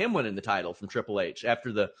thought that was him winning the title from Triple H.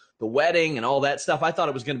 After the wedding and all that stuff, I thought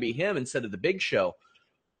it was going to be him instead of the Big Show.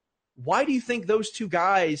 Why do you think those two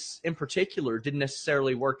guys in particular didn't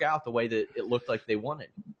necessarily work out the way that it looked like they wanted?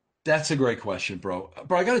 That's a great question, bro.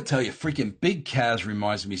 Bro, I got to tell you, freaking Big Kaz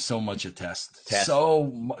reminds me so much of Test.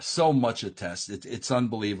 So much of Test. It's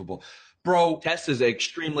unbelievable. Bro. Test is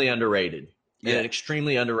extremely underrated. Yeah. An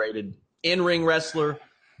extremely underrated in-ring wrestler,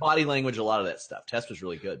 body language, a lot of that stuff. Test was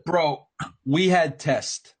really good. Bro, we had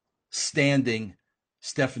Test standing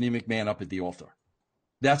Stephanie McMahon up at the altar.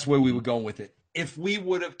 That's where we were going with it. If we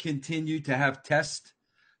would have continued to have Test,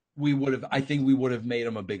 I think we would have made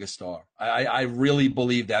him a bigger star. I really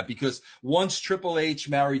believe that, because once Triple H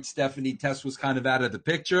married Stephanie, Test was kind of out of the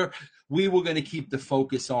picture. We were going to keep the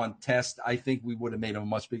focus on Test. I think we would have made him a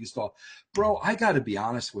much bigger star. Bro, I got to be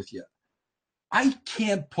honest with you. I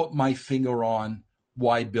can't put my finger on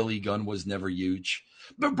why Billy Gunn was never huge.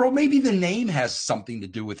 But, bro, maybe the name has something to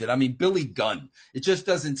do with it. I mean, Billy Gunn. It just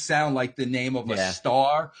doesn't sound like the name of a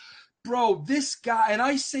star. Bro, this guy, and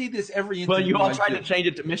I say this every interview. Well, you all tried to change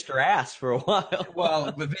it to Mr. Ass for a while.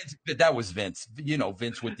 Well, but that was Vince. You know,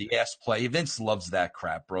 Vince with the ass play. Vince loves that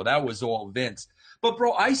crap, bro. That was all Vince. But,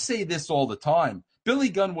 bro, I say this all the time. Billy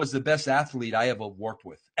Gunn was the best athlete I ever worked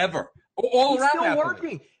with, ever. All around. Still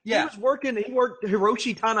working. Yeah. He worked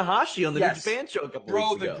Hiroshi Tanahashi on the New Japan show a couple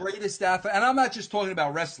weeks ago. The greatest athlete. And I'm not just talking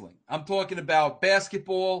about wrestling. I'm talking about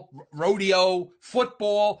basketball, rodeo,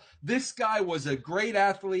 football. This guy was a great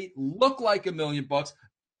athlete, looked like $1 million.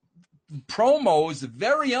 Promos,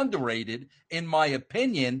 very underrated, in my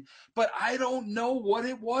opinion. But I don't know what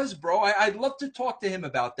it was, bro. I'd love to talk to him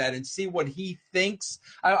about that and see what he thinks.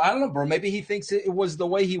 I don't know, bro. Maybe he thinks it was the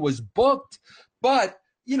way he was booked. But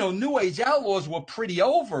you know, New Age Outlaws were pretty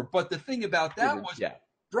over, but the thing about that was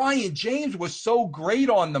Brian James was so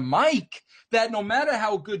great on the mic that no matter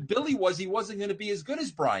how good Billy was, he wasn't going to be as good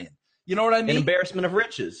as Brian. You know what I mean? An embarrassment of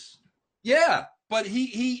riches. Yeah, but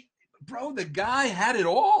bro, the guy had it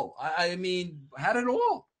all. I mean, had it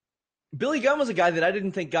all. Billy Gunn was a guy that I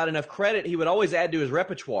didn't think got enough credit. He would always add to his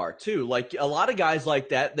repertoire, too. Like, a lot of guys like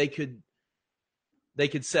that, they could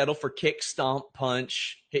settle for kick, stomp,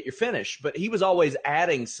 punch, hit your finish. But he was always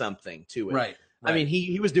adding something to it. Right. I mean,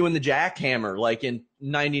 he was doing the jackhammer like in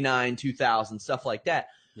 99, 2000, stuff like that.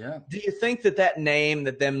 Yeah. Do you think that name,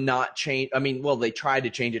 that them not change – I mean, well, they tried to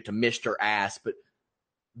change it to Mr. Ass, but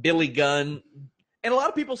Billy Gunn – and a lot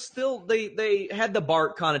of people still they had the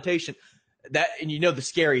Bart connotation. That, and you know the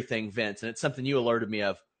scary thing, Vince, and it's something you alerted me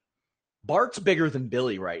of. Bart's bigger than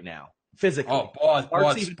Billy right now. Physically. Oh,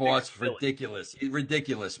 Bart's ridiculous.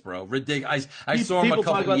 Ridiculous, bro. Ridiculous. I saw him a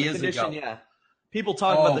couple of years ago. Yeah. People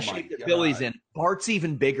talk about the shape that Billy's in. Bart's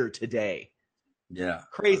even bigger today. Yeah.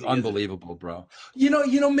 Crazy. Unbelievable, bro. You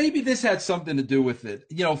know, maybe this had something to do with it.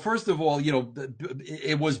 You know, first of all, you know,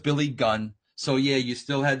 it was Billy Gunn. So, yeah, you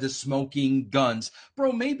still had the smoking guns.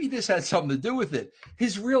 Bro, maybe this had something to do with it.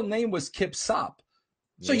 His real name was Kip Sop.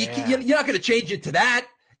 So you're not going to change it to that.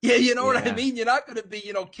 Yeah, you know what I mean? You're not going to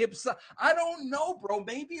be, Kip Sop. I don't know, bro.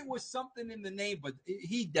 Maybe it was something in the name, but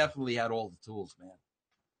he definitely had all the tools, man.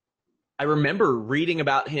 I remember reading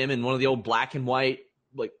about him in one of the old black and white,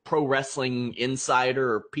 like Pro Wrestling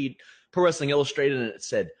Insider or Pro Wrestling Illustrated, and it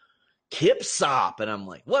said Kip Sop. And I'm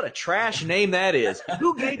like, what a trash name that is.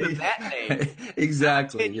 Who gave him that name?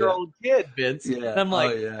 Exactly. 10-year-old kid, Vince. Yeah. And I'm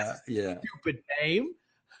like, yeah. Stupid name.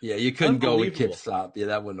 Yeah, you couldn't go with Kip Sop. Yeah,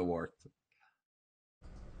 that wouldn't have worked.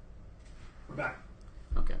 We're back.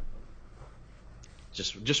 Okay.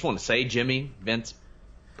 Just want to say, Jimmy, Vince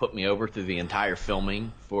put me over through the entire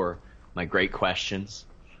filming for my great questions.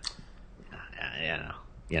 You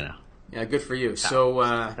know. Yeah, good for you.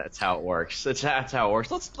 That's how it works. That's how it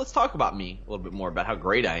works. Let's talk about me a little bit more, about how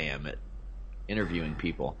great I am at interviewing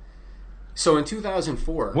people. So in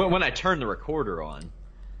 2004, when I turn the recorder on.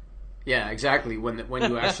 Yeah, exactly. When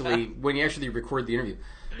you actually record the interview.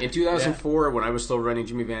 In 2004, when I was still running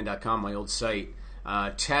JimmyVan.com, my old site,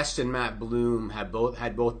 Test and Matt Bloom had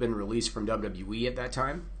both been released from WWE at that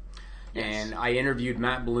time. Yes. And I interviewed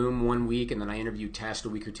Matt Bloom 1 week, and then I interviewed Test a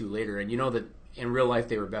week or two later. And you know that in real life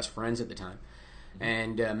they were best friends at the time. Mm-hmm.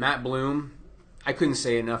 And Matt Bloom, I couldn't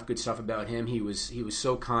say enough good stuff about him. He was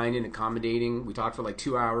so kind and accommodating. We talked for like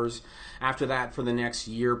 2 hours. After that, for the next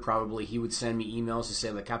year probably, he would send me emails to say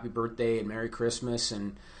like happy birthday and Merry Christmas,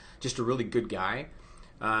 and just a really good guy.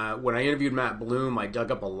 When I interviewed Matt Bloom, I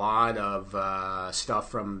dug up a lot of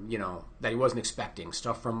stuff from, that he wasn't expecting,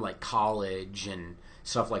 stuff from like college and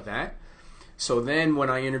stuff like that. So then when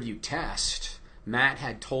I interviewed Test, Matt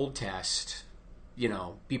had told Test,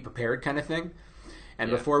 be prepared kind of thing. And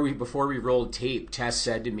before we rolled tape, Test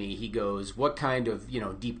said to me, he goes, "What kind of,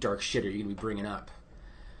 deep dark shit are you going to be bringing up?"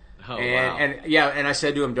 Oh, and I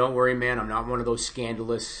said to him, "Don't worry, man. I'm not one of those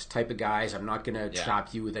scandalous type of guys. I'm not going to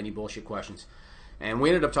chop you with any bullshit questions." And we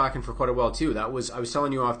ended up talking for quite a while too. I was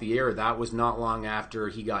telling you off the air, that was not long after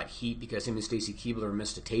he got heat because him and Stacy Keibler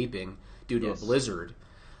missed a taping due to a blizzard.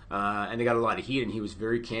 And they got a lot of heat, and he was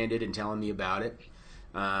very candid in telling me about it.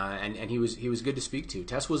 And he was good to speak to.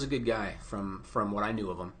 Tess was a good guy from what I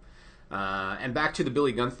knew of him. And back to the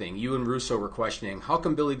Billy Gunn thing, you and Russo were questioning, how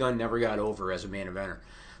come Billy Gunn never got over as a main eventer?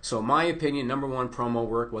 So my opinion, number one, promo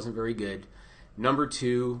work wasn't very good. Number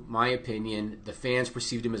two, my opinion, the fans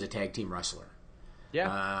perceived him as a tag team wrestler.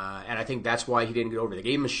 Yeah. And I think that's why he didn't get over. They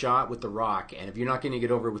gave him a shot with The Rock, and if you're not going to get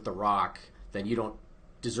over with The Rock, then you don't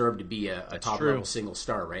deserve to be a top-level single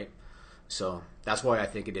star, right? So that's why I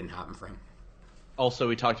think it didn't happen for him. Also,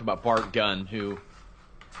 we talked about Bart Gunn, who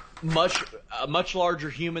a much larger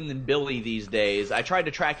human than Billy these days. I tried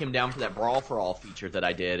to track him down for that Brawl for All feature that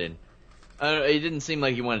I did, and it didn't seem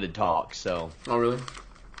like he wanted to talk. So. Oh, really?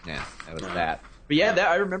 Yeah, that was that. But yeah,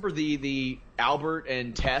 I remember the Albert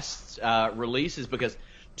and Test releases because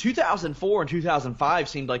 2004 and 2005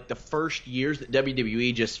 seemed like the first years that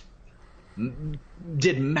WWE just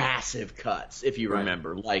did massive cuts, if you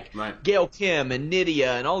remember. Like Gail Kim and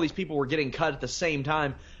Nydia and all these people were getting cut at the same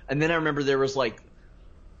time. And then I remember there was like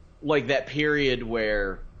that period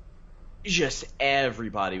where just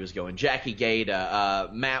everybody was going. Jackie Gaeta,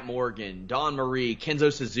 Matt Morgan, Dawn Marie,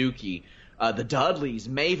 Kenzo Suzuki, the Dudleys,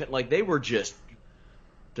 Maven. Like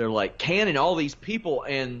they're like canning all these people,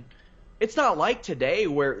 and it's not like today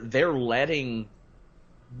where they're letting,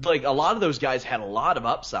 like, a lot of those guys had a lot of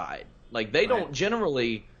upside. Like, they don't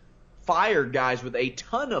generally fire guys with a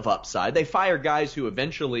ton of upside. They fire guys who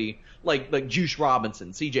eventually, like Juice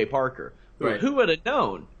Robinson, C.J. Parker. Who would have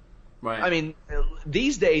known? Right. I mean,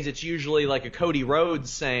 these days it's usually like a Cody Rhodes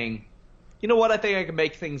saying, you know what, I think I can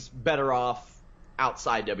make things better off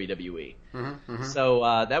outside WWE. So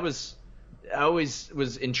I always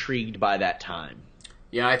was intrigued by that time.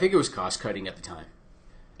 Yeah, I think it was cost-cutting at the time.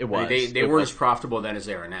 It was. They weren't as profitable then as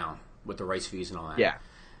they are now with the rights fees and all that. Yeah.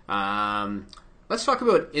 Let's talk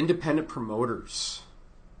about independent promoters.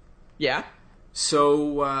 Yeah.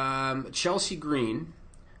 So Chelsea Green,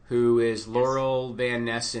 who is Laurel Van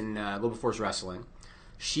Ness in Global Force Wrestling,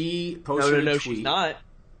 she posted a tweet. No, she's not.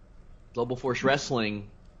 Global Force Wrestling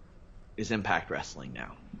is Impact Wrestling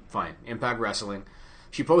now. Fine, Impact Wrestling.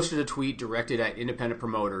 She posted a tweet directed at independent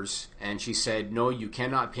promoters, and she said, "No, you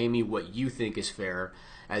cannot pay me what you think is fair.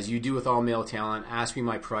 As you do with all male talent, ask me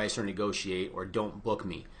my price or negotiate, or don't book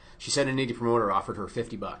me." She said an indie promoter offered her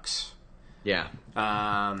 $50. Yeah.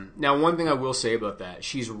 Now, one thing I will say about that,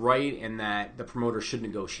 she's right in that the promoter should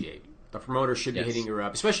negotiate. The promoter should be hitting her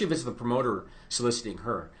up, especially if it's the promoter soliciting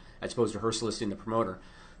her, as opposed to her soliciting the promoter.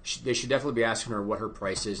 They should definitely be asking her what her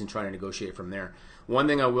price is and trying to negotiate from there. One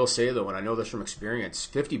thing I will say, though, and I know this from experience,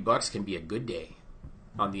 $50 can be a good day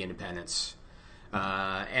on the independents.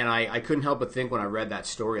 And I couldn't help but think when I read that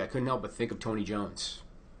story, I couldn't help but think of Tony Jones.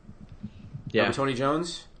 Yeah. Remember Tony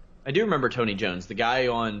Jones? I do remember Tony Jones, the guy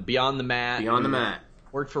on Beyond the Mat. Beyond the Mat.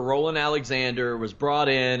 Worked for Roland Alexander, was brought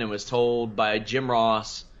in and was told by Jim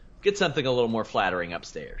Ross, get something a little more flattering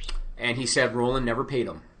upstairs. And he said Roland never paid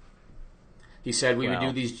him. He said we would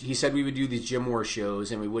do these. He said we would do these Gym War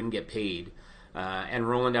shows and we wouldn't get paid. And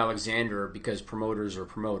Roland Alexander, because promoters are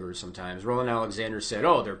promoters sometimes, Roland Alexander said,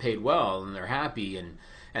 "Oh, they're paid well and they're happy." And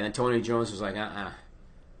then Tony Jones was like,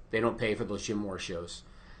 they don't pay for those Gym War shows.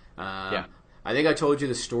 Yeah. I think I told you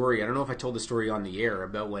the story. I don't know if I told the story on the air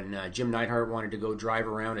about when Jim Neidhart wanted to go drive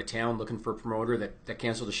around a town looking for a promoter that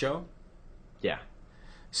canceled the show. Yeah.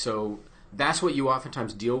 So that's what you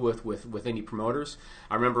oftentimes deal with indie promoters.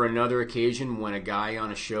 I remember another occasion when a guy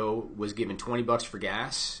on a show was given $20 for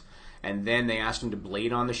gas, and then they asked him to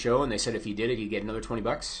blade on the show, and they said if he did it, he'd get another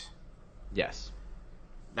 $20. Yes.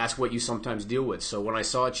 That's what you sometimes deal with. So when I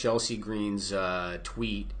saw Chelsea Green's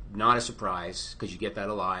tweet, not a surprise, because you get that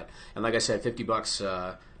a lot. And like I said,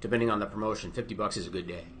 $50, depending on the promotion, $50 is a good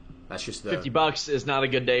day. That's just the $50 is not a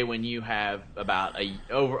good day when you have about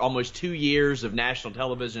over almost 2 years of national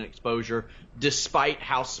television exposure, despite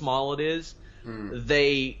how small it is.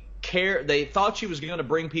 They thought she was going to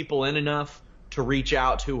bring people in enough to reach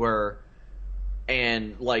out to her,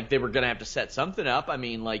 and like they were going to have to set something up. I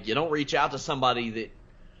mean, like, you don't reach out to somebody that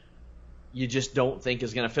you just don't think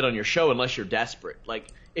is going to fit on your show unless you're desperate. Like,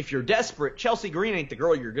 if you're desperate, Chelsea Green ain't the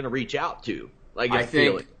girl you're going to reach out to. Like, I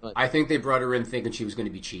think they brought her in thinking she was going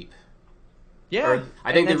to be cheap. Yeah. Or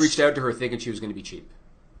I think they reached out to her thinking she was going to be cheap.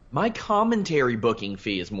 My commentary booking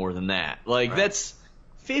fee is more than that. Like, that's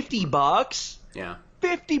 $50. Yeah.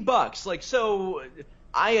 $50. Like, so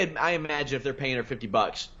I imagine if they're paying her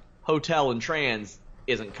 $50, hotel and trans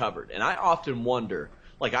isn't covered. And I often wonder,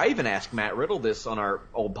 like, I even asked Matt Riddle this on our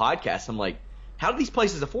old podcast. I'm like, how do these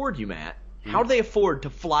places afford you, Matt? How do they afford to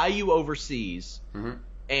fly you overseas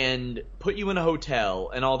and put you in a hotel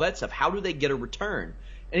and all that stuff? How do they get a return?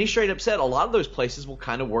 And he straight up said a lot of those places will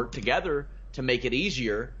kind of work together to make it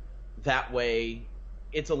easier. That way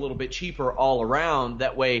it's a little bit cheaper all around.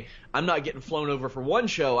 That way I'm not getting flown over for one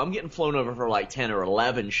show. I'm getting flown over for like 10 or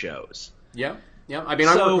 11 shows. Yeah. Yeah. I mean,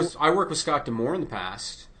 I worked with Scott D'Amore in the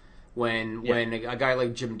past when a guy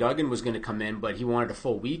like Jim Duggan was going to come in, but he wanted a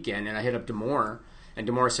full weekend, and I hit up D'Amore. And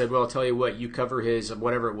D'Amore said, well, I'll tell you what, you cover his,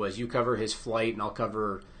 whatever it was, you cover his flight and I'll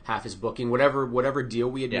cover half his booking, whatever deal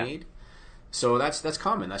we had made. So that's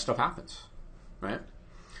common. That stuff happens, right?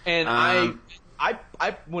 And I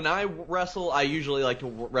when I wrestle, I usually like to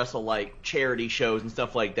wrestle like charity shows and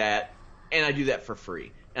stuff like that, and I do that for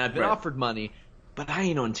free. And I've been offered money, but I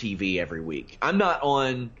ain't on TV every week. I'm not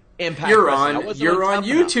on Impact You're Wrestling. You're on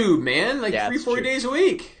YouTube, man, like 3-4 days a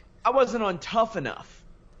week. I wasn't on Tough Enough.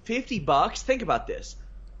 $50? Think about this.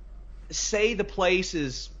 Say the place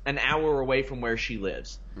is an hour away from where she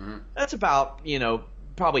lives. That's about,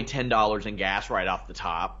 probably $10 in gas right off the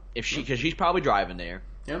top, because she's probably driving there.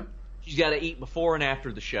 Yeah. She's got to eat before and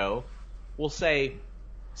after the show. We'll say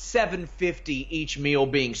 $7.50 each meal,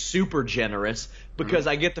 being super generous, because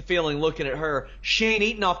I get the feeling looking at her, she ain't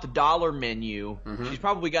eating off the dollar menu. She's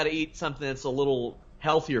probably got to eat something that's a little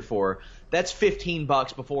healthier for her. That's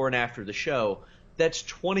 $15 before and after the show. That's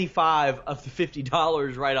 $25 of the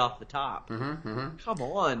 $50 right off the top. Come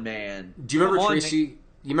on, man. Do you remember Tracy?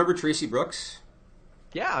 You remember Tracy Brooks?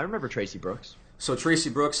 Yeah, I remember Tracy Brooks. So Tracy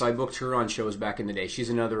Brooks, I booked her on shows back in the day. She's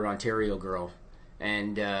another Ontario girl,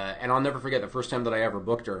 and I'll never forget the first time that I ever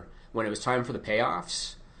booked her. When it was time for the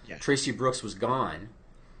payoffs, Tracy Brooks was gone,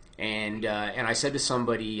 and I said to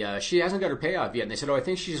somebody, she hasn't got her payoff yet, and they said, oh, I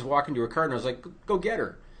think she's just walking to her car, and I was like, go get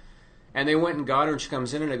her. And they went and got her, and she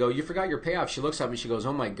comes in, and I go, you forgot your payoff. She looks at me, she goes,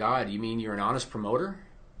 oh my God, you mean you're an honest promoter?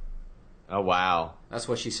 Oh, wow. That's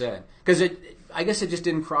what she said. Because I guess it just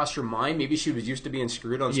didn't cross her mind. Maybe she was used to being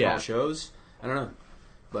screwed on small shows. I don't know.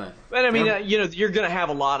 But I mean, you're going to have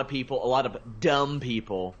a lot of people, a lot of dumb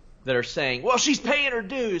people that are saying, well, she's paying her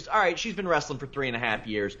dues. All right, she's been wrestling for 3.5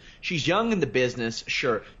 years. She's young in the business,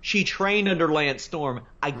 sure. She trained under Lance Storm.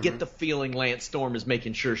 I get the feeling Lance Storm is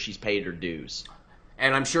making sure she's paid her dues.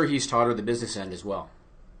 And I'm sure he's taught her the business end as well.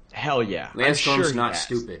 Hell yeah. Lance Storm's not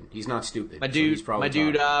stupid. He's not stupid. My dude,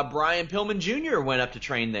 Brian Pillman Jr. went up to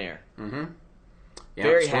train there. Yeah,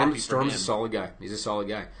 Very happy for Storm's him. a solid guy. He's a solid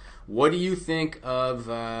guy. What do you think of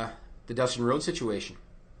the Dustin Rhodes situation?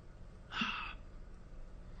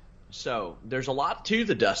 So, there's a lot to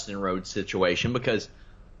the Dustin Rhodes situation, because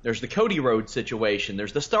there's the Cody Rhodes situation,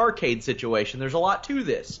 there's the Starrcade situation, there's a lot to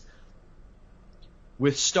this.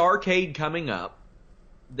 With Starrcade coming up,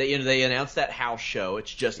 they announced that house show.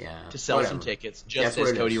 It's just to sell some tickets, just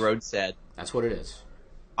as Cody Rhodes said. That's what it is.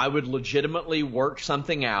 I would legitimately work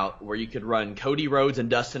something out where you could run Cody Rhodes and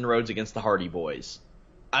Dustin Rhodes against the Hardy Boys.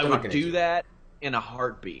 I would do that in a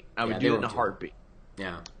heartbeat. I would do it in a heartbeat.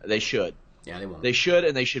 Yeah. They should. Yeah, they won't. They should,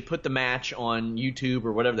 and they should put the match on YouTube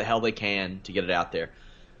or whatever the hell they can to get it out there.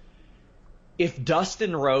 If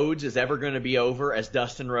Dustin Rhodes is ever going to be over as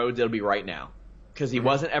Dustin Rhodes, it'll be right now. Because he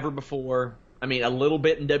wasn't ever before. I mean, a little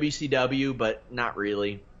bit in WCW, but not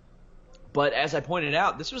really. But as I pointed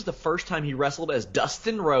out, this was the first time he wrestled as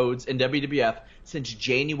Dustin Rhodes in WWF since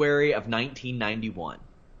January of 1991.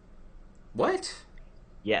 What?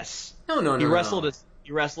 Yes. No. He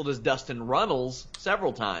wrestled as Dustin Runnels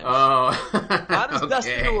several times. Oh. Not as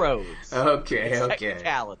Dustin Rhodes. Okay.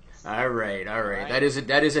 Technicalities. All right. That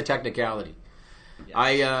is a technicality. Yes.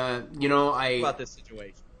 I about this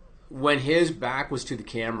situation. When his back was to the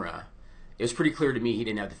camera, it was pretty clear to me he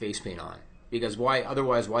didn't have the face paint on. Because why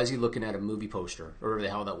is he looking at a movie poster or whatever the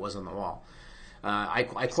hell that was on the wall?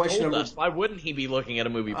 I question him. Why wouldn't he be looking at a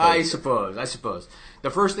movie poster? I suppose. The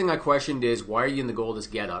first thing I questioned is, why are you in the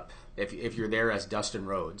Goldust getup if you're there as Dustin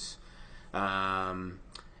Rhodes? And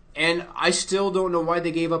I still don't know why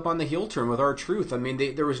they gave up on the heel turn with R-Truth. I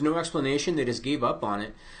mean, there was no explanation. They just gave up on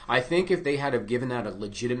it. I think if they had have given that a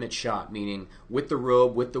legitimate shot, meaning with the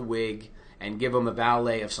robe, with the wig, and give him a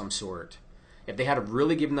valet of some sort, if they had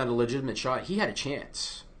really given that a legitimate shot, he had a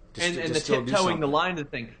chance. And the tiptoeing the line of the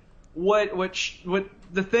thing. what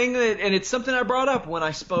the thing that, and it's something I brought up when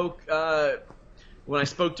I spoke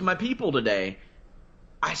to my people today.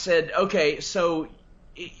 I said, okay, so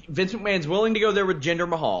Vince McMahon's willing to go there with Jinder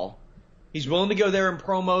Mahal. He's willing to go there in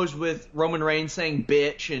promos with Roman Reigns saying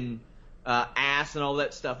bitch and ass and all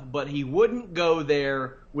that stuff, but he wouldn't go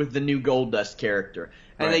there with the new Goldust character.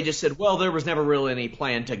 And Right. they just said, well, there was never really any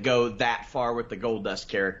plan to go that far with the Goldust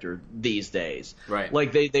character these days. Right.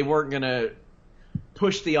 Like they weren't going to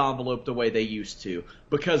push the envelope the way they used to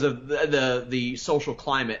because of the social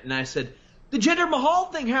climate. And I said, the Jinder Mahal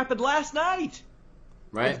thing happened last night.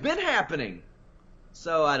 Right. It's been happening.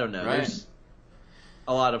 So I don't know. Right. There's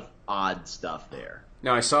a lot of odd stuff there.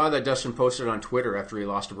 Now, I saw that Dustin posted on Twitter after he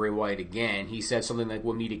lost to Bray Wyatt again. He said something like,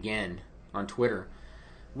 we'll meet again on Twitter.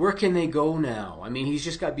 Where can they go now? I mean, he's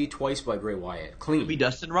just got beat twice by Bray Wyatt. Clean. It'll be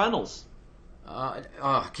Dustin Runnels.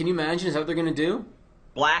 Can you imagine? Is that what they're going to do?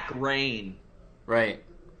 Black Rain. Right.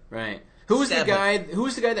 Who was the guy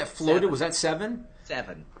that floated? 7. Was that 7?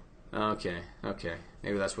 7. Okay.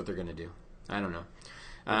 Maybe that's what they're going to do. I don't know.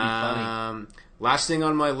 Funny. Last thing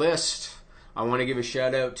on my list, I want to give a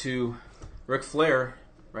shout out to Ric Flair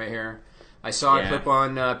right here. I saw a clip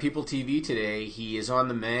on People TV today. He is on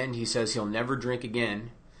the mend. He says he'll never drink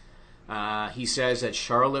again. He says that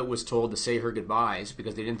Charlotte was told to say her goodbyes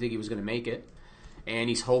because they didn't think he was going to make it. And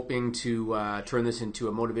he's hoping to turn this into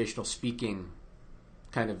a motivational speaking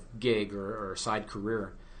kind of gig or side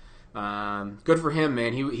career. Good for him,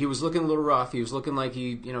 man. He was looking a little rough. He was looking like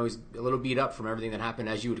he's a little beat up from everything that happened,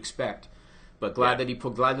 as you would expect. But glad that he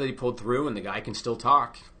pulled through, and the guy can still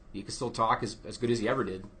talk. He can still talk as good as he ever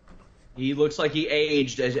did. He looks like he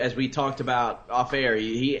aged, as we talked about off air.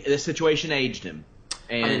 This situation aged him.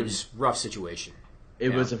 And I mean, it was a rough situation.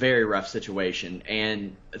 It was a very rough situation,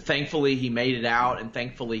 and thankfully he made it out, and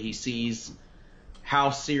thankfully he sees how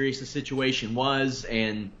serious the situation was,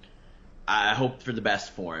 and I hope for the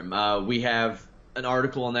best for him. We have an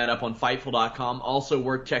article on that up on Fightful.com. Also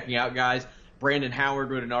worth checking out, guys. Brandon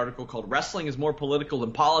Howard wrote an article called Wrestling is More Political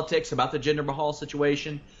Than Politics about the Jinder Mahal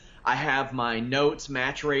situation. I have my notes,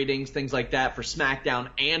 match ratings, things like that for SmackDown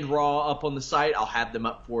and Raw up on the site. I'll have them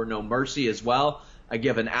up for No Mercy as well. I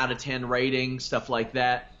give an out of 10 rating, stuff like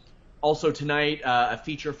that. Also tonight, a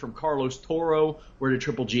feature from Carlos Toro, where did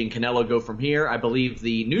Triple G and Canelo go from here? I believe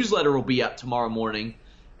the newsletter will be up tomorrow morning.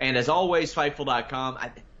 And as always, Fightful.com,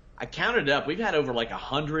 I counted it up. We've had over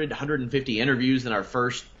 100, 150 interviews in our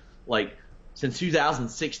first, since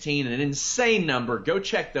 2016, an insane number. Go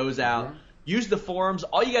check those out. Mm-hmm. Use the forums.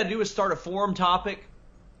 All you got to do is start a forum topic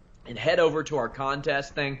and head over to our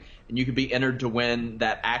contest thing, and you can be entered to win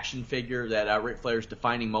that action figure, that Ric Flair's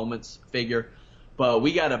Defining Moments figure. But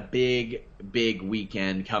we got a big, big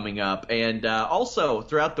weekend coming up. And also,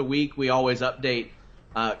 throughout the week, we always update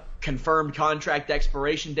confirmed contract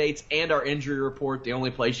expiration dates and our injury report. The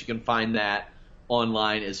only place you can find that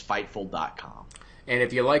online is Fightful.com. And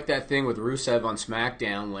if you like that thing with Rusev on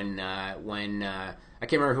SmackDown when I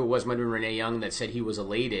can't remember who it was, might have been Renee Young, that said he was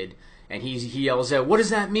elated, and he yells out, "What does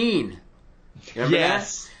that mean?" Remember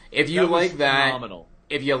yes. that? If you like that, phenomenal.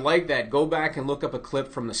 If you like that, go back and look up a clip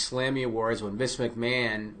from the Slammy Awards when Vince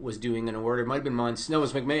McMahon was doing an award. It might have been it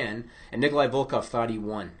was McMahon, and Nikolai Volkov thought he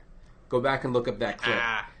won. Go back and look up that clip.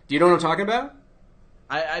 Do you know what I'm talking about?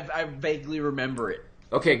 I vaguely remember it.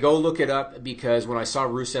 Okay, go look it up, because when I saw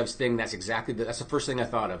Rusev's thing, that's the first thing I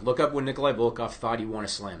thought of. Look up when Nikolai Volkov thought he won a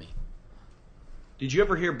Slammy. Did you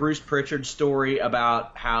ever hear Bruce Pritchard's story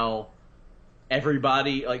about how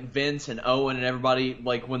everybody, like Vince and Owen and everybody,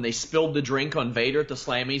 when they spilled the drink on Vader at the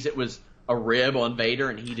Slammies, it was a rib on Vader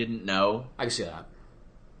and he didn't know? I can see that.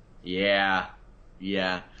 Yeah.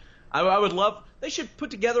 I would love... They should put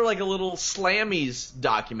together a little Slammies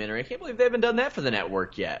documentary. I can't believe they haven't done that for the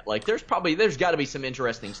network yet. There's got to be some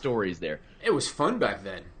interesting stories there. It was fun back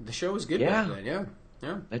then. The show was good back then,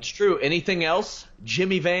 yeah. That's true. Anything else,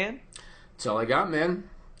 Jimmy Van? That's all I got, man.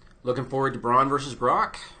 Looking forward to Braun versus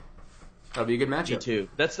Brock. That'll be a good matchup. Me too.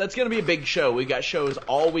 That's going to be a big show. We got shows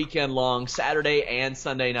all weekend long, Saturday and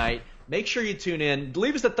Sunday night. Make sure you tune in.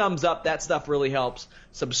 Leave us a thumbs up. That stuff really helps.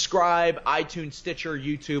 Subscribe, iTunes, Stitcher,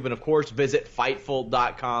 YouTube, and, of course, visit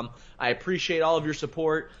Fightful.com. I appreciate all of your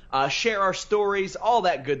support. Share our stories, all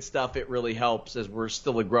that good stuff. It really helps as we're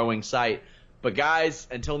still a growing site. But, guys,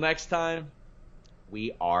 until next time,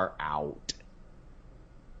 we are out.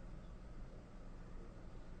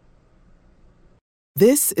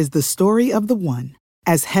 This is the story of the one.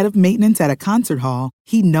 As head of maintenance at a concert hall,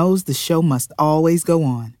 he knows the show must always go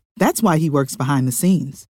on. That's why he works behind the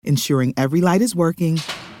scenes, ensuring every light is working,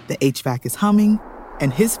 the HVAC is humming,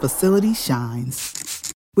 and his facility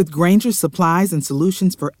shines. With Granger's supplies and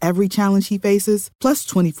solutions for every challenge he faces, plus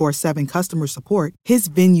 24/7 customer support, his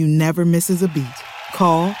venue never misses a beat.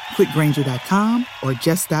 Call quickgranger.com or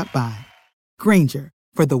just stop by. Granger,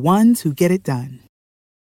 for the ones who get it done.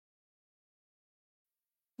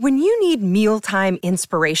 When you need mealtime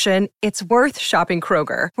inspiration, it's worth shopping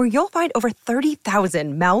Kroger, where you'll find over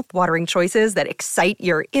 30,000 mouth-watering choices that excite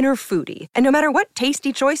your inner foodie. And no matter what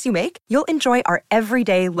tasty choice you make, you'll enjoy our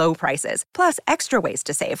everyday low prices, plus extra ways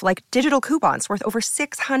to save, like digital coupons worth over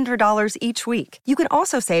 $600 each week. You can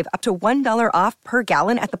also save up to $1 off per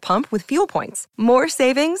gallon at the pump with fuel points. More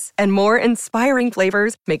savings and more inspiring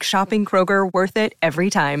flavors make shopping Kroger worth it every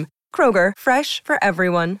time. Kroger, fresh for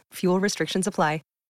everyone. Fuel restrictions apply.